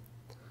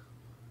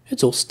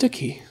 "It's all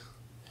sticky."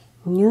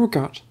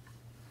 "Nougat,"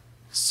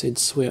 said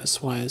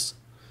Swires.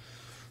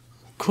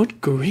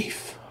 "Good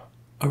grief!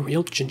 A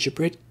real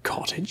gingerbread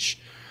cottage?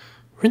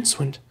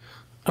 Rincewind,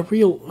 a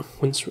real—"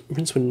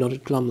 Rincewind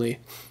nodded glumly.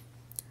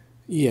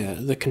 "Yeah,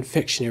 the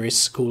confectionery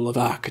school of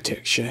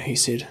architecture," he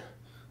said.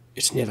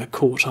 "It's never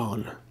caught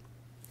on."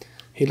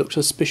 He looked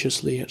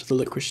suspiciously at the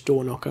licorice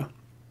door-knocker.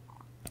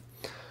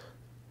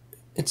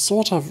 "It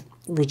sort of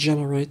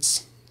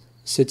regenerates,"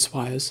 said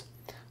Swires.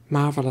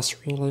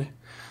 "Marvellous, really.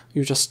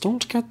 You just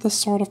don't get this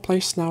sort of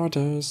place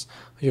nowadays.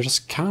 You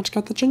just can't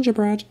get the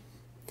gingerbread."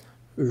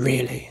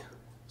 "Really?"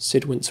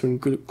 said Rincewind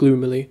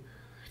gloomily.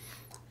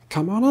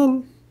 "Come on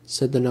in,"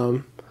 said the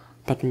gnome,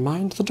 "but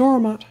mind the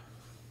doormat."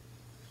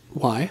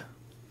 "Why?"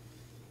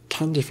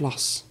 "Candy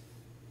floss."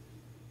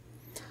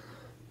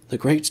 The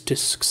great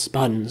disk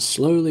spun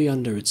slowly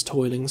under its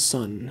toiling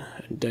sun,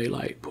 and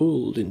daylight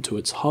pulled into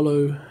its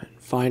hollow and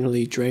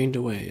finally drained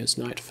away as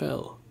night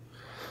fell.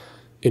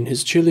 In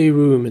his chilly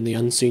room in the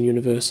unseen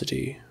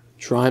university,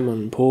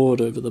 Triamon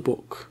pored over the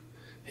book,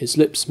 his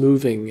lips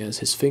moving as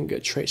his finger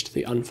traced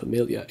the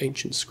unfamiliar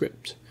ancient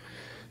script.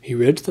 He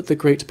read that the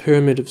Great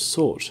Pyramid of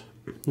Sort,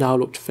 now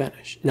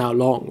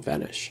long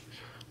vanished,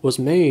 was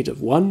made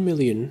of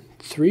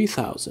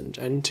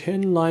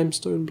 1,003,010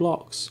 limestone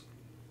blocks.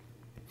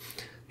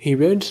 He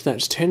read that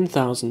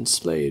 10,000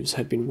 slaves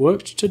had been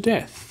worked to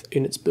death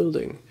in its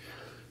building.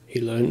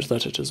 He learned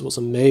that it was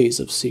a maze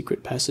of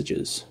secret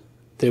passages,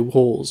 their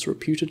walls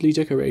reputedly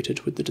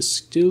decorated with the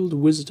distilled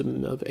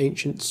wisdom of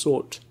ancient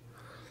Sort.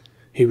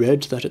 He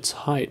read that its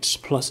height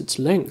plus its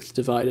length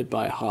divided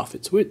by half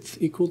its width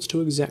equals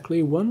to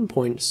exactly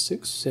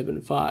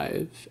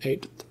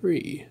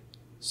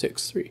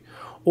 1.6758363,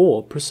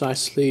 or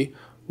precisely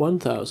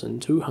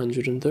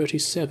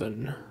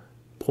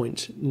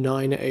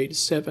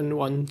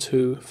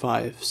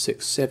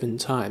 1,237.9871257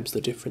 times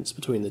the difference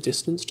between the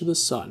distance to the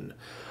sun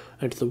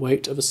and the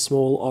weight of a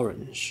small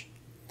orange.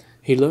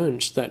 He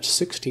learned that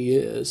 60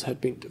 years had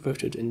been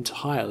devoted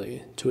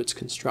entirely to its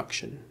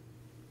construction.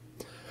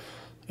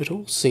 It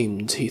all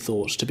seemed, he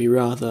thought, to be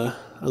rather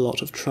a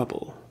lot of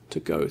trouble to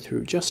go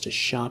through just as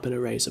sharp as a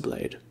razor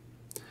blade.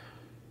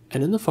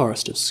 And in the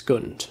forest of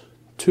Skund,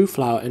 Two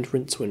Flower and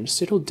Rincewind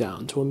settled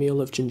down to a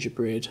meal of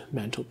gingerbread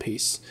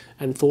mantelpiece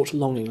and thought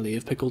longingly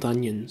of pickled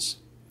onions.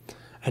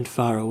 And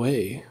far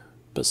away,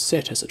 but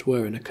set as it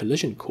were in a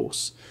collision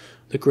course,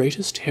 the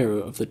greatest hero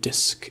of the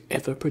disc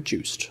ever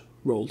produced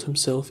rolled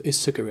himself a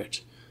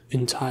cigarette,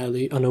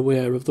 entirely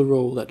unaware of the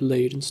role that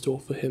laid in store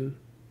for him.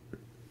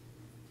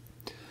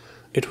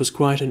 It was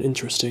quite an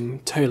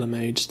interesting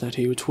tailor-made that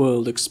he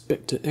twirled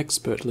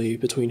expertly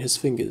between his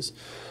fingers,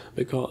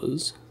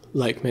 because,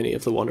 like many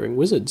of the wandering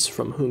wizards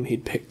from whom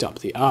he'd picked up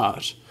the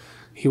art,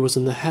 he was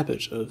in the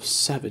habit of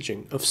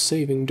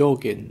saving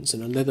dog-ins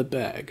in a leather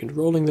bag and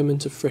rolling them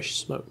into fresh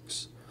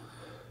smokes.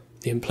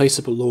 The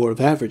implacable law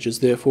of averages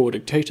therefore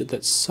dictated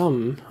that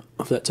some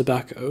of that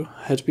tobacco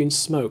had been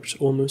smoked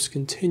almost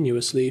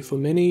continuously for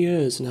many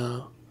years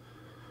now.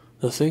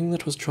 The thing he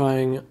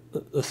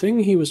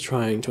was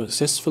trying to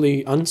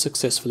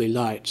unsuccessfully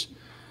light,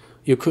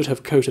 you could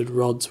have coated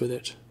rods with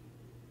it.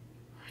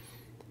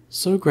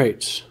 So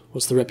great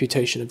was the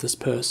reputation of this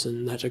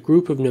person that a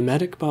group of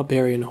nomadic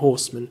barbarian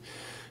horsemen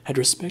had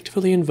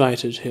respectfully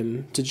invited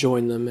him to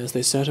join them as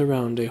they sat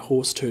around a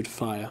horse-toad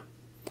fire.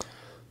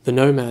 The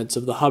nomads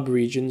of the hub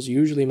regions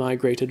usually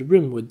migrated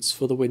rimwards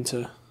for the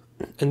winter,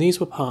 and these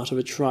were part of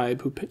a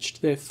tribe who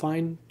pitched their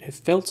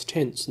felt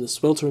tents in the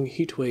sweltering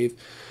heat wave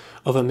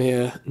of a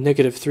mere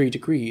 -3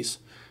 degrees,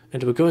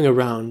 and were going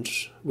around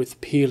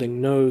with peeling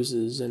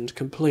noses and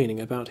complaining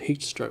about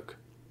heat stroke.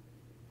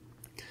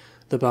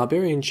 The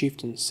barbarian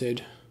chieftain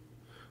said,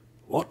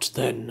 "What,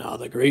 then, are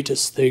the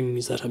greatest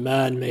things that a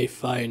man may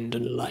find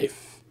in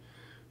life?"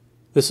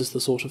 This is the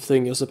sort of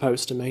thing you're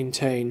supposed to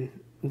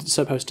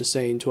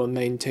say into a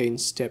maintained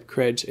step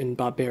cred in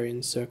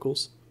barbarian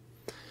circles.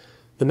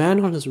 The man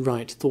on his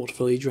right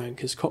thoughtfully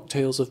drank his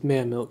cocktails of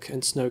mare milk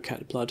and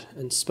snowcat blood,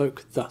 and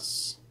spoke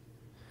thus.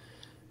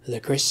 The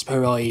crisp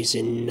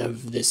horizon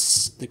of the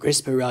steep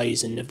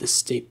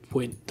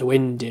wind, the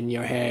wind in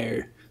your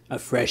hair, a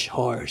fresh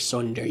horse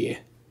under you.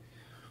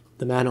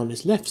 The man on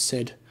his left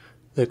said,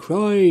 The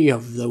cry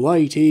of the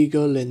white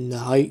eagle in the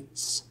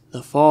heights,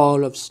 the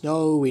fall of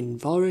snow in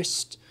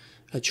forest,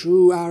 a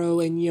true arrow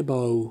in your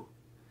bow.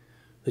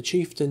 The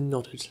chieftain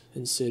nodded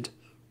and said,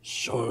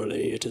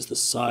 Surely it is the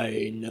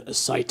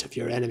sight of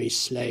your enemy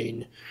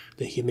slain,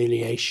 the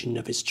humiliation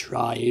of his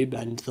tribe,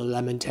 and the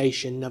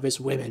lamentation of his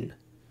women.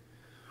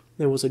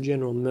 There was a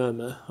general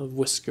murmur of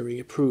whiskery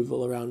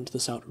approval around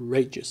this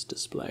outrageous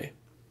display.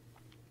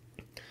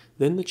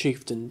 Then the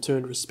chieftain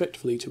turned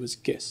respectfully to his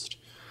guest,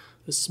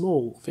 a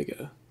small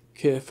figure,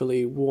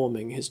 carefully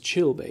warming his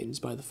chilblains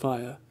by the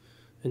fire,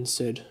 and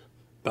said,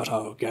 But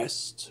our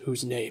guest,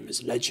 whose name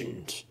is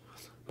legend,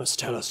 must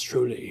tell us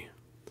truly,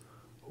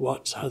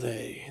 what are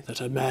they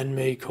that a man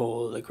may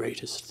call the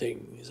greatest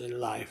things in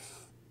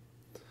life?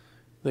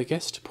 The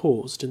guest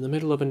paused in the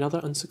middle of another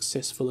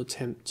unsuccessful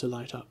attempt to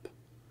light up.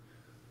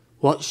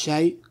 What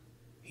say?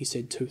 He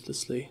said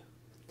toothlessly.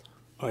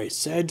 I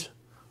said,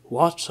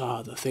 what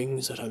are the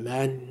things that a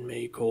man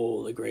may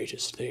call the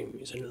greatest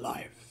things in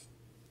life?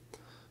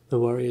 The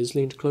warriors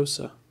leaned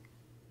closer.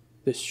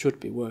 This should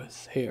be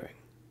worth hearing.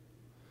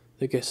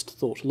 The guest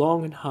thought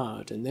long and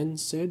hard, and then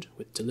said,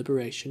 with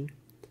deliberation,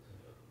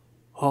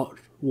 Hot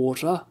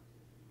water,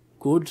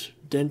 good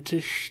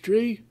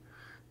dentistry,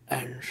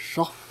 and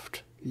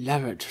soft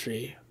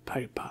lavatory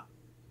paper.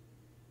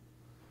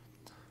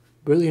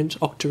 Brilliant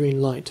octarine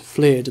light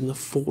flared in the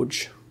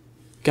forge.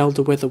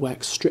 Galder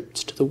Weatherwax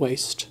stripped to the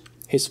waist,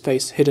 his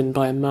face hidden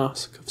by a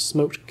mask of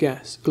smoked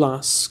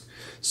glass,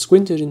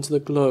 squinted into the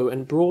glow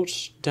and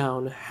brought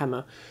down a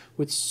hammer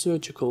with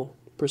surgical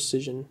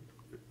precision.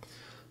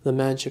 The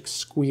magic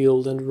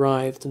squealed and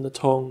writhed in the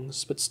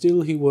tongs, but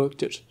still he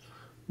worked it,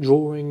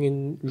 drawing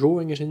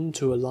it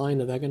into a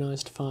line of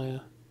agonized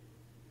fire.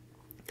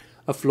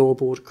 A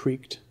floorboard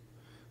creaked.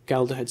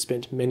 Galder had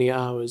spent many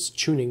hours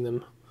tuning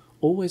them,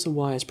 always a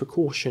wise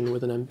precaution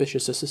with an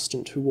ambitious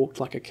assistant who walked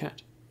like a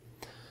cat.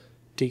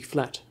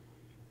 D-flat.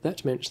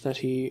 That meant that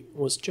he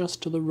was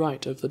just to the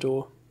right of the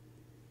door.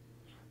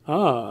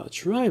 Ah,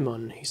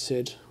 Trymon, he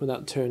said,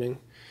 without turning,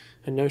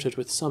 and noted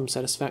with some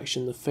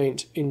satisfaction the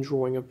faint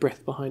indrawing of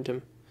breath behind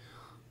him.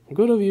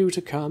 Good of you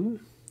to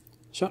come.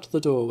 Shut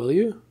the door, will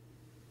you?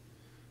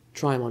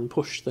 Trymon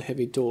pushed the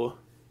heavy door,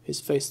 his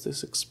face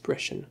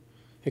expressionless.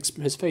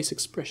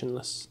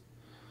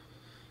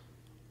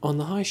 On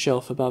the high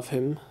shelf above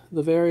him,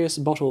 the various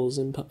bottles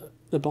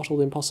The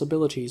bottled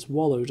impossibilities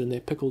wallowed in their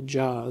pickled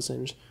jars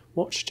and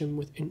watched him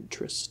with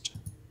interest.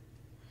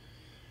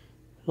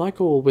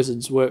 Like all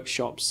wizards'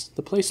 workshops,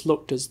 the place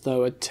looked as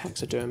though a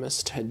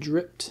taxidermist had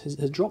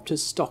dropped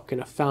his stock in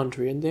a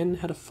foundry and then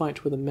had a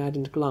fight with a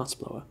maddened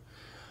glassblower,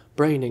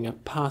 braining a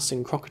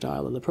passing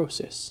crocodile in the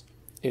process.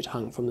 It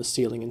hung from the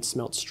ceiling and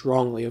smelt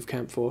strongly of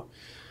camphor.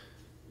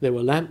 There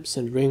were lamps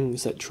and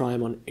rings that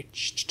Triamon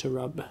itched to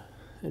rub,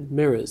 and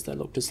mirrors that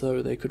looked as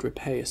though they could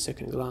repay a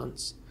second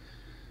glance.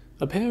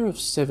 A pair of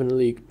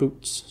 7-league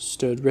boots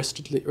stirred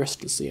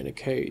restlessly in a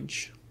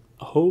cage.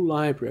 A whole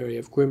library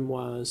of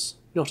grimoires,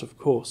 not of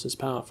course as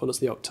powerful as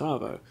the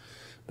octavo,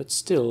 but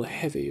still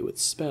heavy with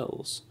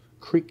spells,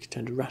 creaked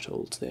and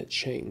rattled their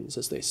chains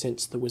as they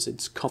sensed the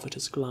wizard's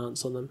covetous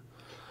glance on them.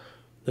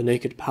 The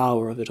naked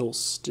power of it all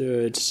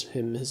stirred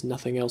him as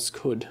nothing else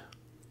could,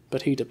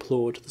 but he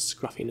deplored the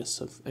scruffiness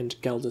and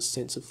Galder's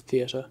sense of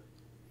theatre.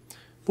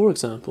 For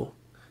example,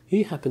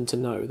 he happened to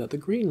know that the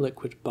green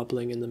liquid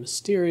bubbling in the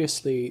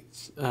mysteriously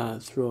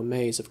through a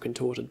maze of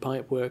contorted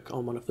pipework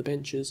on one of the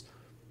benches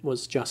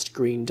was just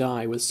green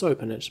dye with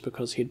soap in it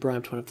because he'd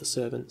bribed one of the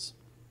servants.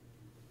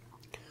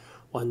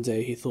 One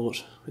day he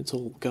thought, it's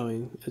all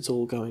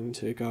going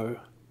to go.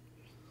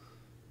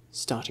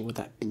 Starting with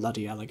that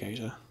bloody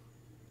alligator.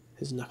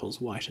 His knuckles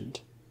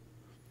whitened.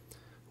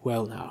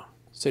 Well now,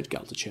 said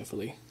Galder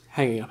cheerfully,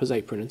 hanging up his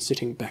apron and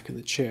sitting back in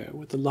the chair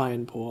with the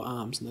lion paw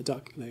arms and the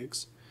duck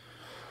legs.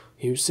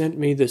 You sent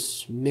me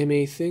this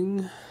meme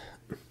thing?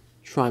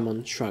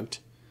 Triamon shrugged.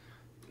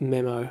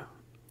 Memo.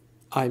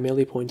 I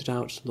merely pointed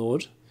out,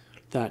 Lord,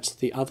 that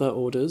the other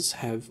orders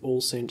have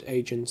all sent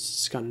agents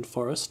Scund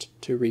Forest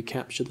to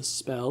recapture the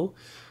spell,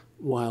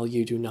 while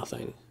you do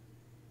nothing,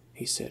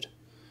 he said.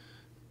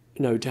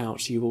 No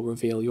doubt you will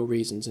reveal your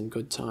reasons in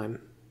good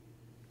time.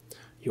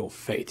 Your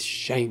faith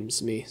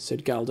shames me,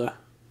 said Galder.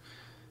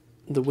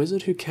 The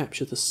wizard who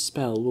captured the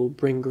spell will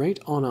bring great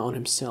honour on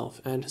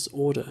himself and his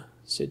order,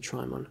 said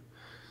Triamon.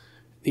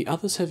 The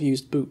others have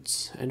used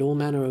boots and all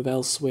manner of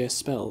elsewhere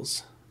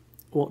spells.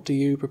 What do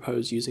you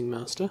propose using,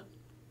 Master?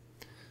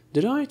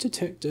 Did I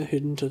detect a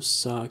hint of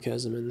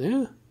sarcasm in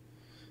there?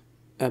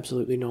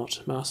 Absolutely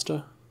not,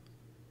 Master.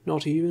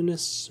 Not even a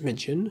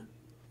smidgen?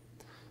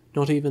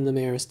 Not even the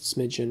merest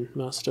smidgen,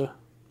 Master.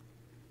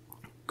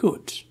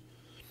 Good.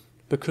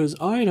 Because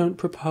I don't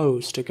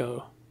propose to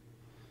go.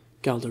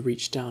 Galder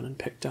reached down and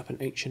picked up an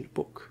ancient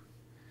book.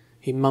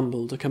 He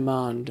mumbled a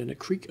command and it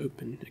creaked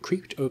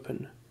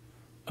open.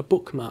 A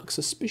bookmark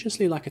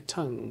suspiciously like a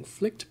tongue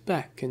flicked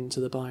back into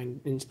the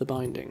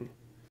binding.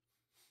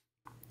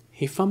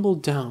 He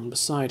fumbled down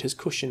beside his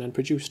cushion and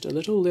produced a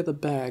little leather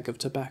bag of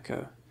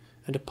tobacco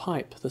and a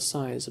pipe the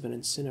size of an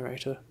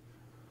incinerator.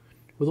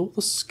 With all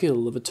the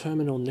skill of a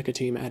terminal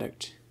nicotine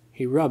addict,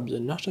 he rubbed a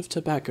nut of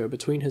tobacco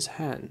between his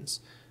hands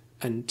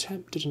and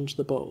tapped it into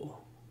the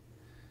bowl.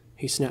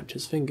 He snapped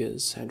his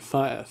fingers, and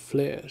fire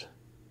flared.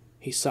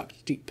 He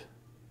sucked deep,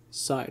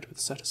 sighed with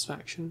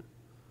satisfaction,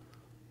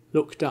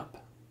 looked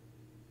up.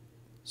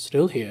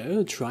 Still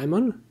here,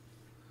 Triamon?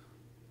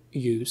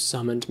 You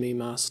summoned me,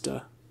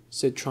 Master,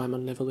 said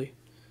Triamon levelly.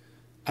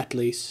 At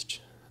least,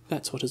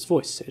 that's what his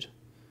voice said.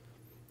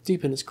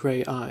 Deep in his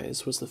grey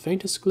eyes was the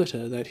faintest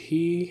glitter that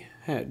he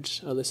had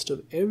a list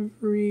of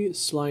every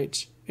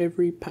slight,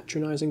 every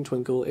patronising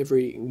twinkle,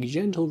 every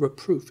gentle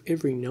reproof,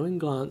 every knowing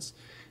glance,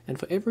 and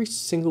for every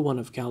single one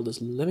of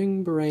Galder's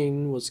living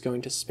brain was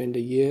going to spend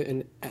a year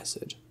in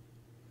acid.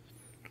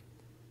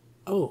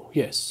 Oh,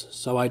 yes,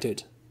 so I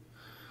did.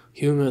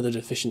 Humour the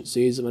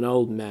deficiencies of an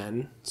old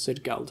man,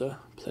 said Galder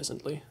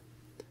pleasantly.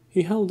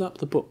 He held up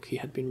the book he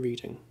had been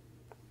reading.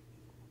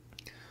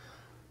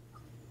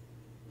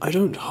 I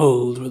don't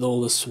hold with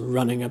all this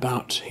running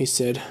about, he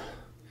said.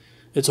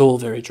 It's all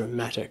very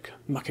dramatic,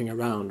 mucking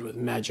around with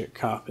magic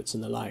carpets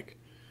and the like.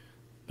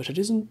 But it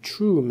isn't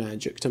true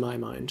magic to my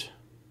mind.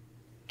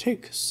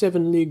 Take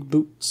 7-league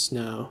boots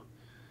now.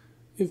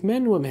 If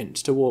men were meant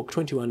to walk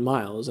 21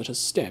 miles at a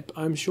step,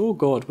 I'm sure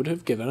God would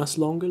have given us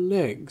longer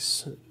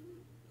legs.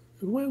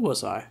 Where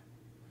was I?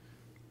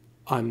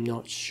 I'm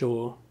not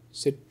sure,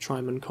 said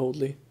Triamon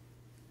coldly.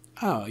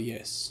 Ah,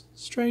 yes.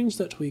 Strange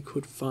that we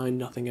could find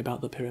nothing about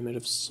the Pyramid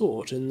of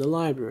Sort in the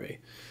library.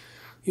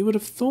 You would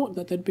have thought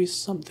that there'd be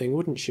something,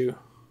 wouldn't you?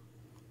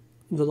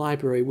 The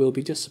library will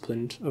be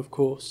disciplined, of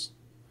course.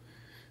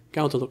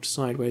 Galder looked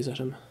sideways at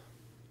him.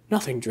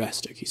 Nothing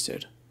drastic, he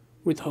said.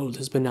 Withhold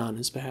his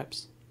bananas,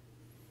 perhaps.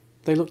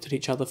 They looked at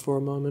each other for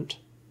a moment.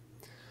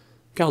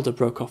 Galder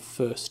broke off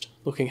first,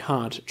 looking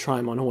hard at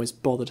Triamon always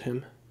bothered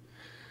him.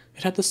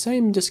 It had the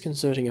same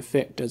disconcerting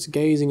effect as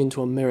gazing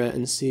into a mirror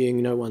and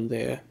seeing no one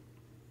there.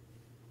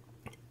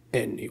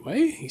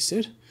 Anyway, he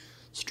said,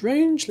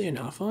 strangely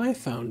enough I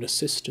found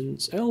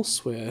assistance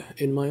elsewhere,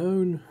 in my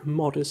own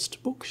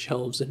modest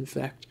bookshelves, in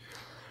fact.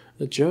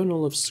 The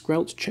Journal of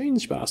Skrelt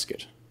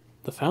Changebasket,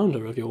 the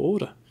founder of your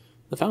order,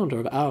 the founder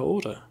of our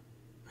order.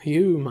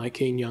 You, my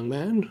keen young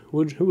man,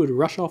 who would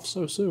rush off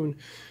so soon.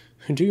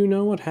 Do you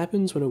know what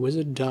happens when a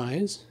wizard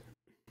dies?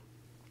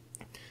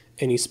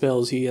 Any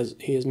spells he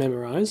has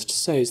memorized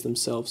says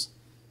themselves,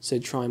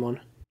 said Triamon.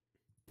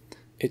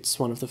 It's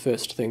one of the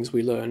first things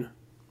we learn.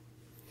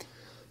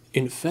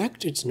 In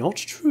fact, it's not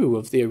true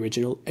of the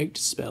original 8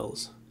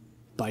 spells.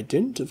 By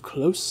dint of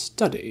close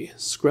study,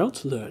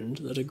 Skrelt learned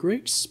that a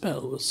great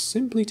spell will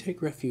simply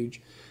take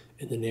refuge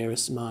in the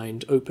nearest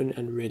mind open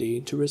and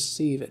ready to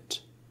receive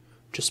it.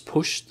 Just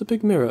push the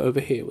big mirror over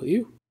here, will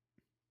you?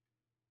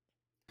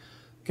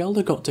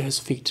 Galder got to his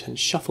feet and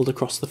shuffled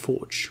across the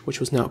forge, which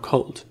was now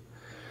cold.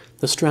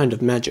 The strand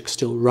of magic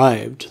still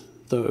writhed,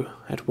 though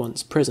at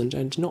once present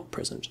and not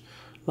present,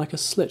 like a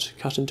slit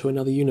cut into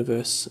another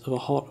universe of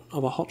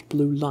a hot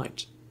blue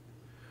light.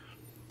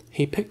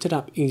 He picked it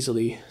up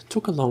easily,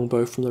 took a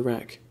longbow from the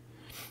rack,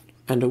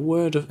 and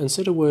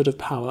said a word of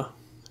power,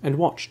 and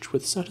watched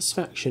with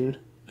satisfaction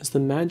as the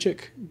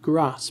magic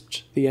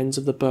grasped the ends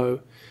of the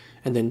bow,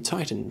 and then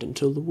tightened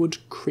until the wood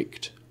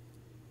creaked.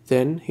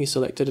 Then he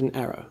selected an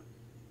arrow.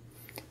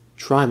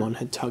 Trimon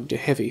had tugged a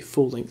heavy,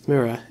 full-length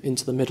mirror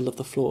into the middle of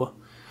the floor.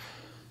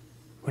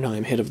 When I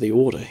am head of the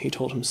order, he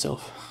told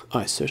himself,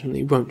 I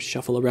certainly won't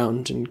shuffle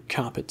around in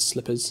carpet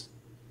slippers.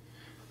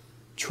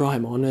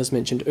 Trimon, as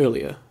mentioned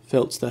earlier,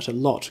 felt that a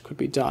lot could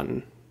be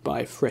done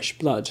by fresh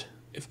blood,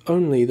 if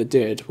only the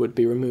dead would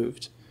be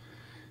removed.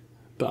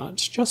 But,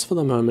 just for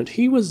the moment,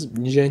 he was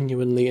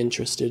genuinely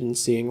interested in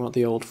seeing what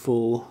the old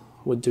fool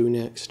would do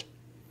next.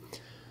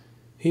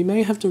 He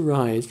may have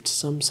derived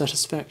some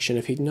satisfaction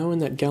if he'd known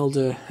that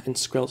Galder and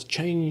Skrelt's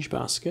change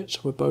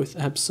basket were both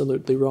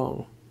absolutely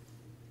wrong.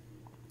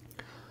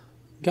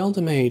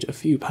 Galder made a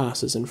few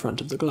passes in front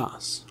of the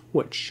glass,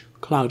 which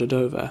clouded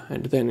over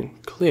and then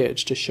cleared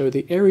to show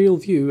the aerial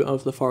view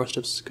of the forest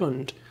of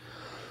Skund.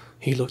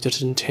 He looked at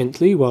it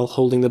intently while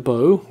holding the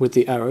bow, with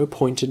the arrow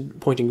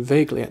pointing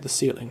vaguely at the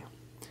ceiling.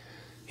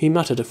 He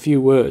muttered a few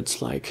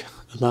words like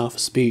allow for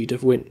speed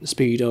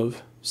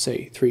of,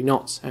 say, 3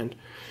 knots, and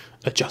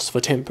adjust for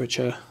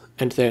temperature,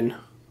 and then,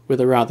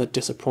 with a rather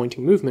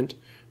disappointing movement,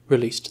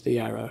 released the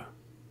arrow.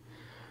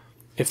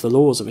 If the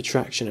laws of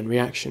attraction and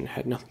reaction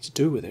had nothing to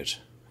do with it,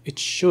 it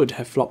should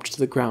have flopped to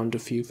the ground a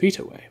few feet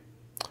away.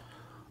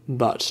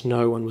 But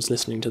no one was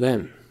listening to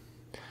them.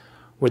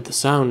 With the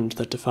sound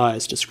that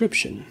defies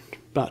description,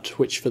 but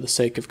which for the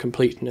sake of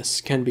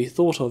completeness can be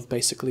thought of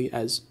basically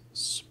as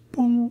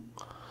spong,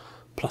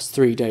 plus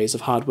 3 days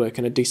of hard work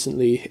in a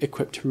decently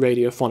equipped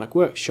radiophonic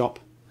workshop,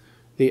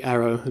 the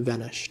arrow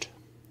vanished.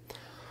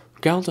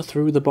 Galder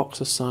threw the box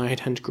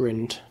aside and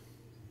grinned.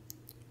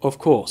 Of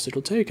course,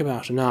 it'll take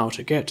about an hour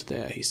to get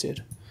there, he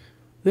said.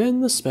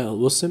 Then the spell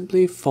will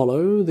simply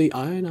follow the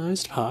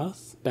ionized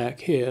path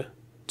back here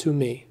to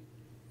me.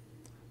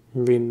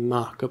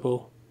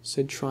 Remarkable,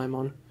 said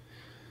Trimon.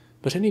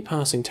 But any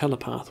passing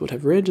telepath would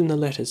have read in the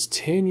letters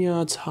 10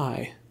 yards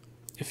high.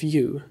 If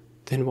you,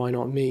 then why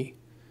not me?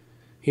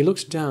 He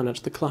looked down at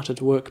the cluttered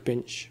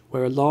workbench,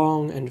 where a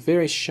long and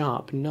very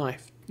sharp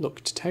knife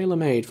looked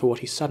tailor-made for what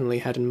he suddenly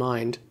had in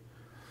mind.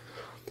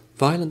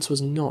 Violence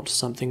was not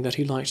something that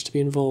he liked to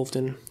be involved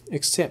in,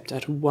 except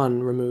at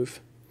one remove.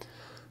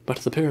 But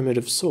the Pyramid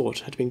of Sort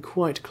had been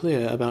quite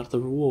clear about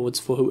the rewards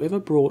for whoever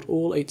brought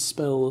all 8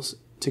 spells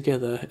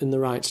together in the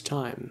right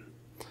time.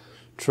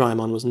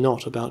 Trimon was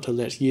not about to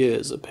let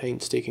years of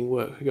painstaking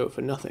work go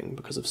for nothing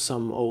because of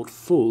some old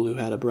fool who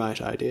had a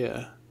bright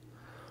idea.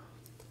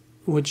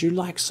 "Would you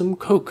like some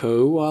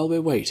cocoa while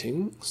we're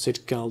waiting?"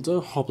 said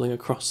Galder, hobbling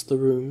across the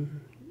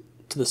room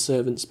to the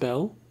servant's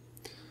bell.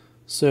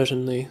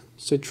 "Certainly,"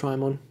 said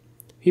Trimon.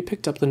 He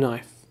picked up the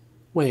knife,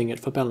 weighing it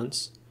for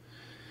balance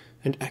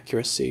and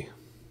accuracy.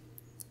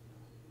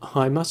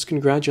 "I must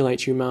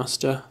congratulate you,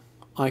 Master.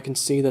 I can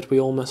see that we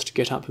all must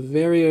get up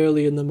very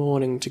early in the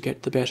morning to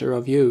get the better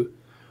of you."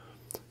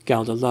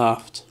 Galder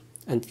laughed,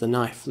 and the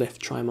knife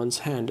left Trimon's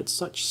hand at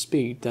such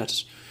speed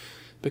that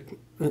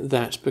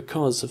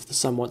because of the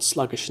somewhat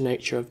sluggish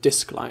nature of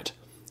disc light,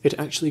 it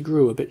actually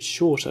grew a bit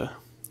shorter,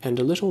 and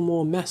a little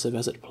more massive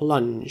as it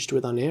plunged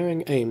with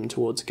unerring aim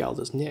towards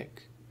Galder's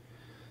neck.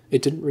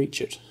 It didn't reach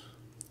it.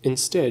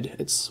 Instead,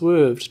 it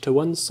swerved to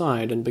one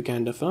side and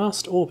began a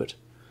fast orbit,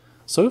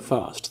 so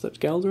fast that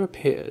Galder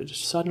appeared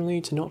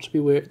suddenly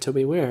to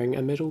be wearing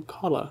a metal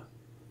collar.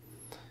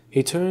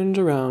 He turned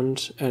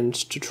around, and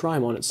to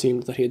Trimon it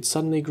seemed that he had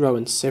suddenly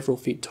grown several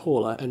feet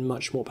taller and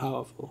much more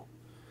powerful.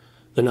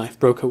 The knife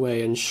broke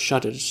away and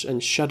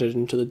shuddered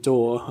into the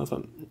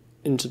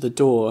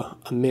door,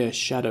 a mere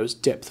shadow's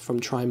depth from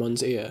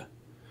Trimon's ear.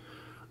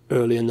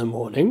 "Early in the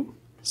morning?"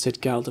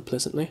 said Galder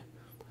pleasantly.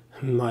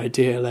 "My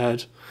dear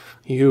lad,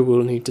 you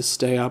will need to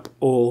stay up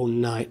all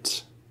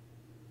night."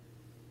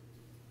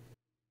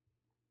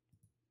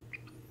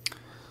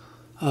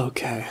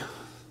 Okay,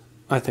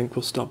 I think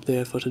we'll stop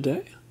there for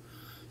today.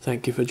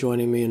 Thank you for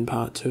joining me in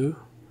part 2.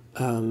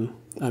 I'm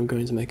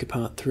going to make a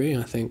part 3.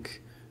 I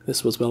think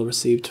this was well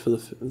received.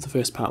 The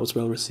first part was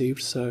well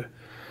received, so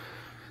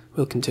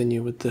we'll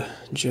continue with the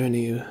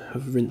journey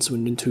of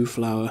Rincewind and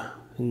Twoflower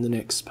in the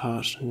next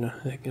part in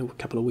a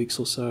couple of weeks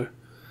or so.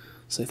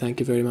 So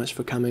thank you very much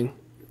for coming,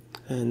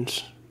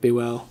 and be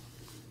well.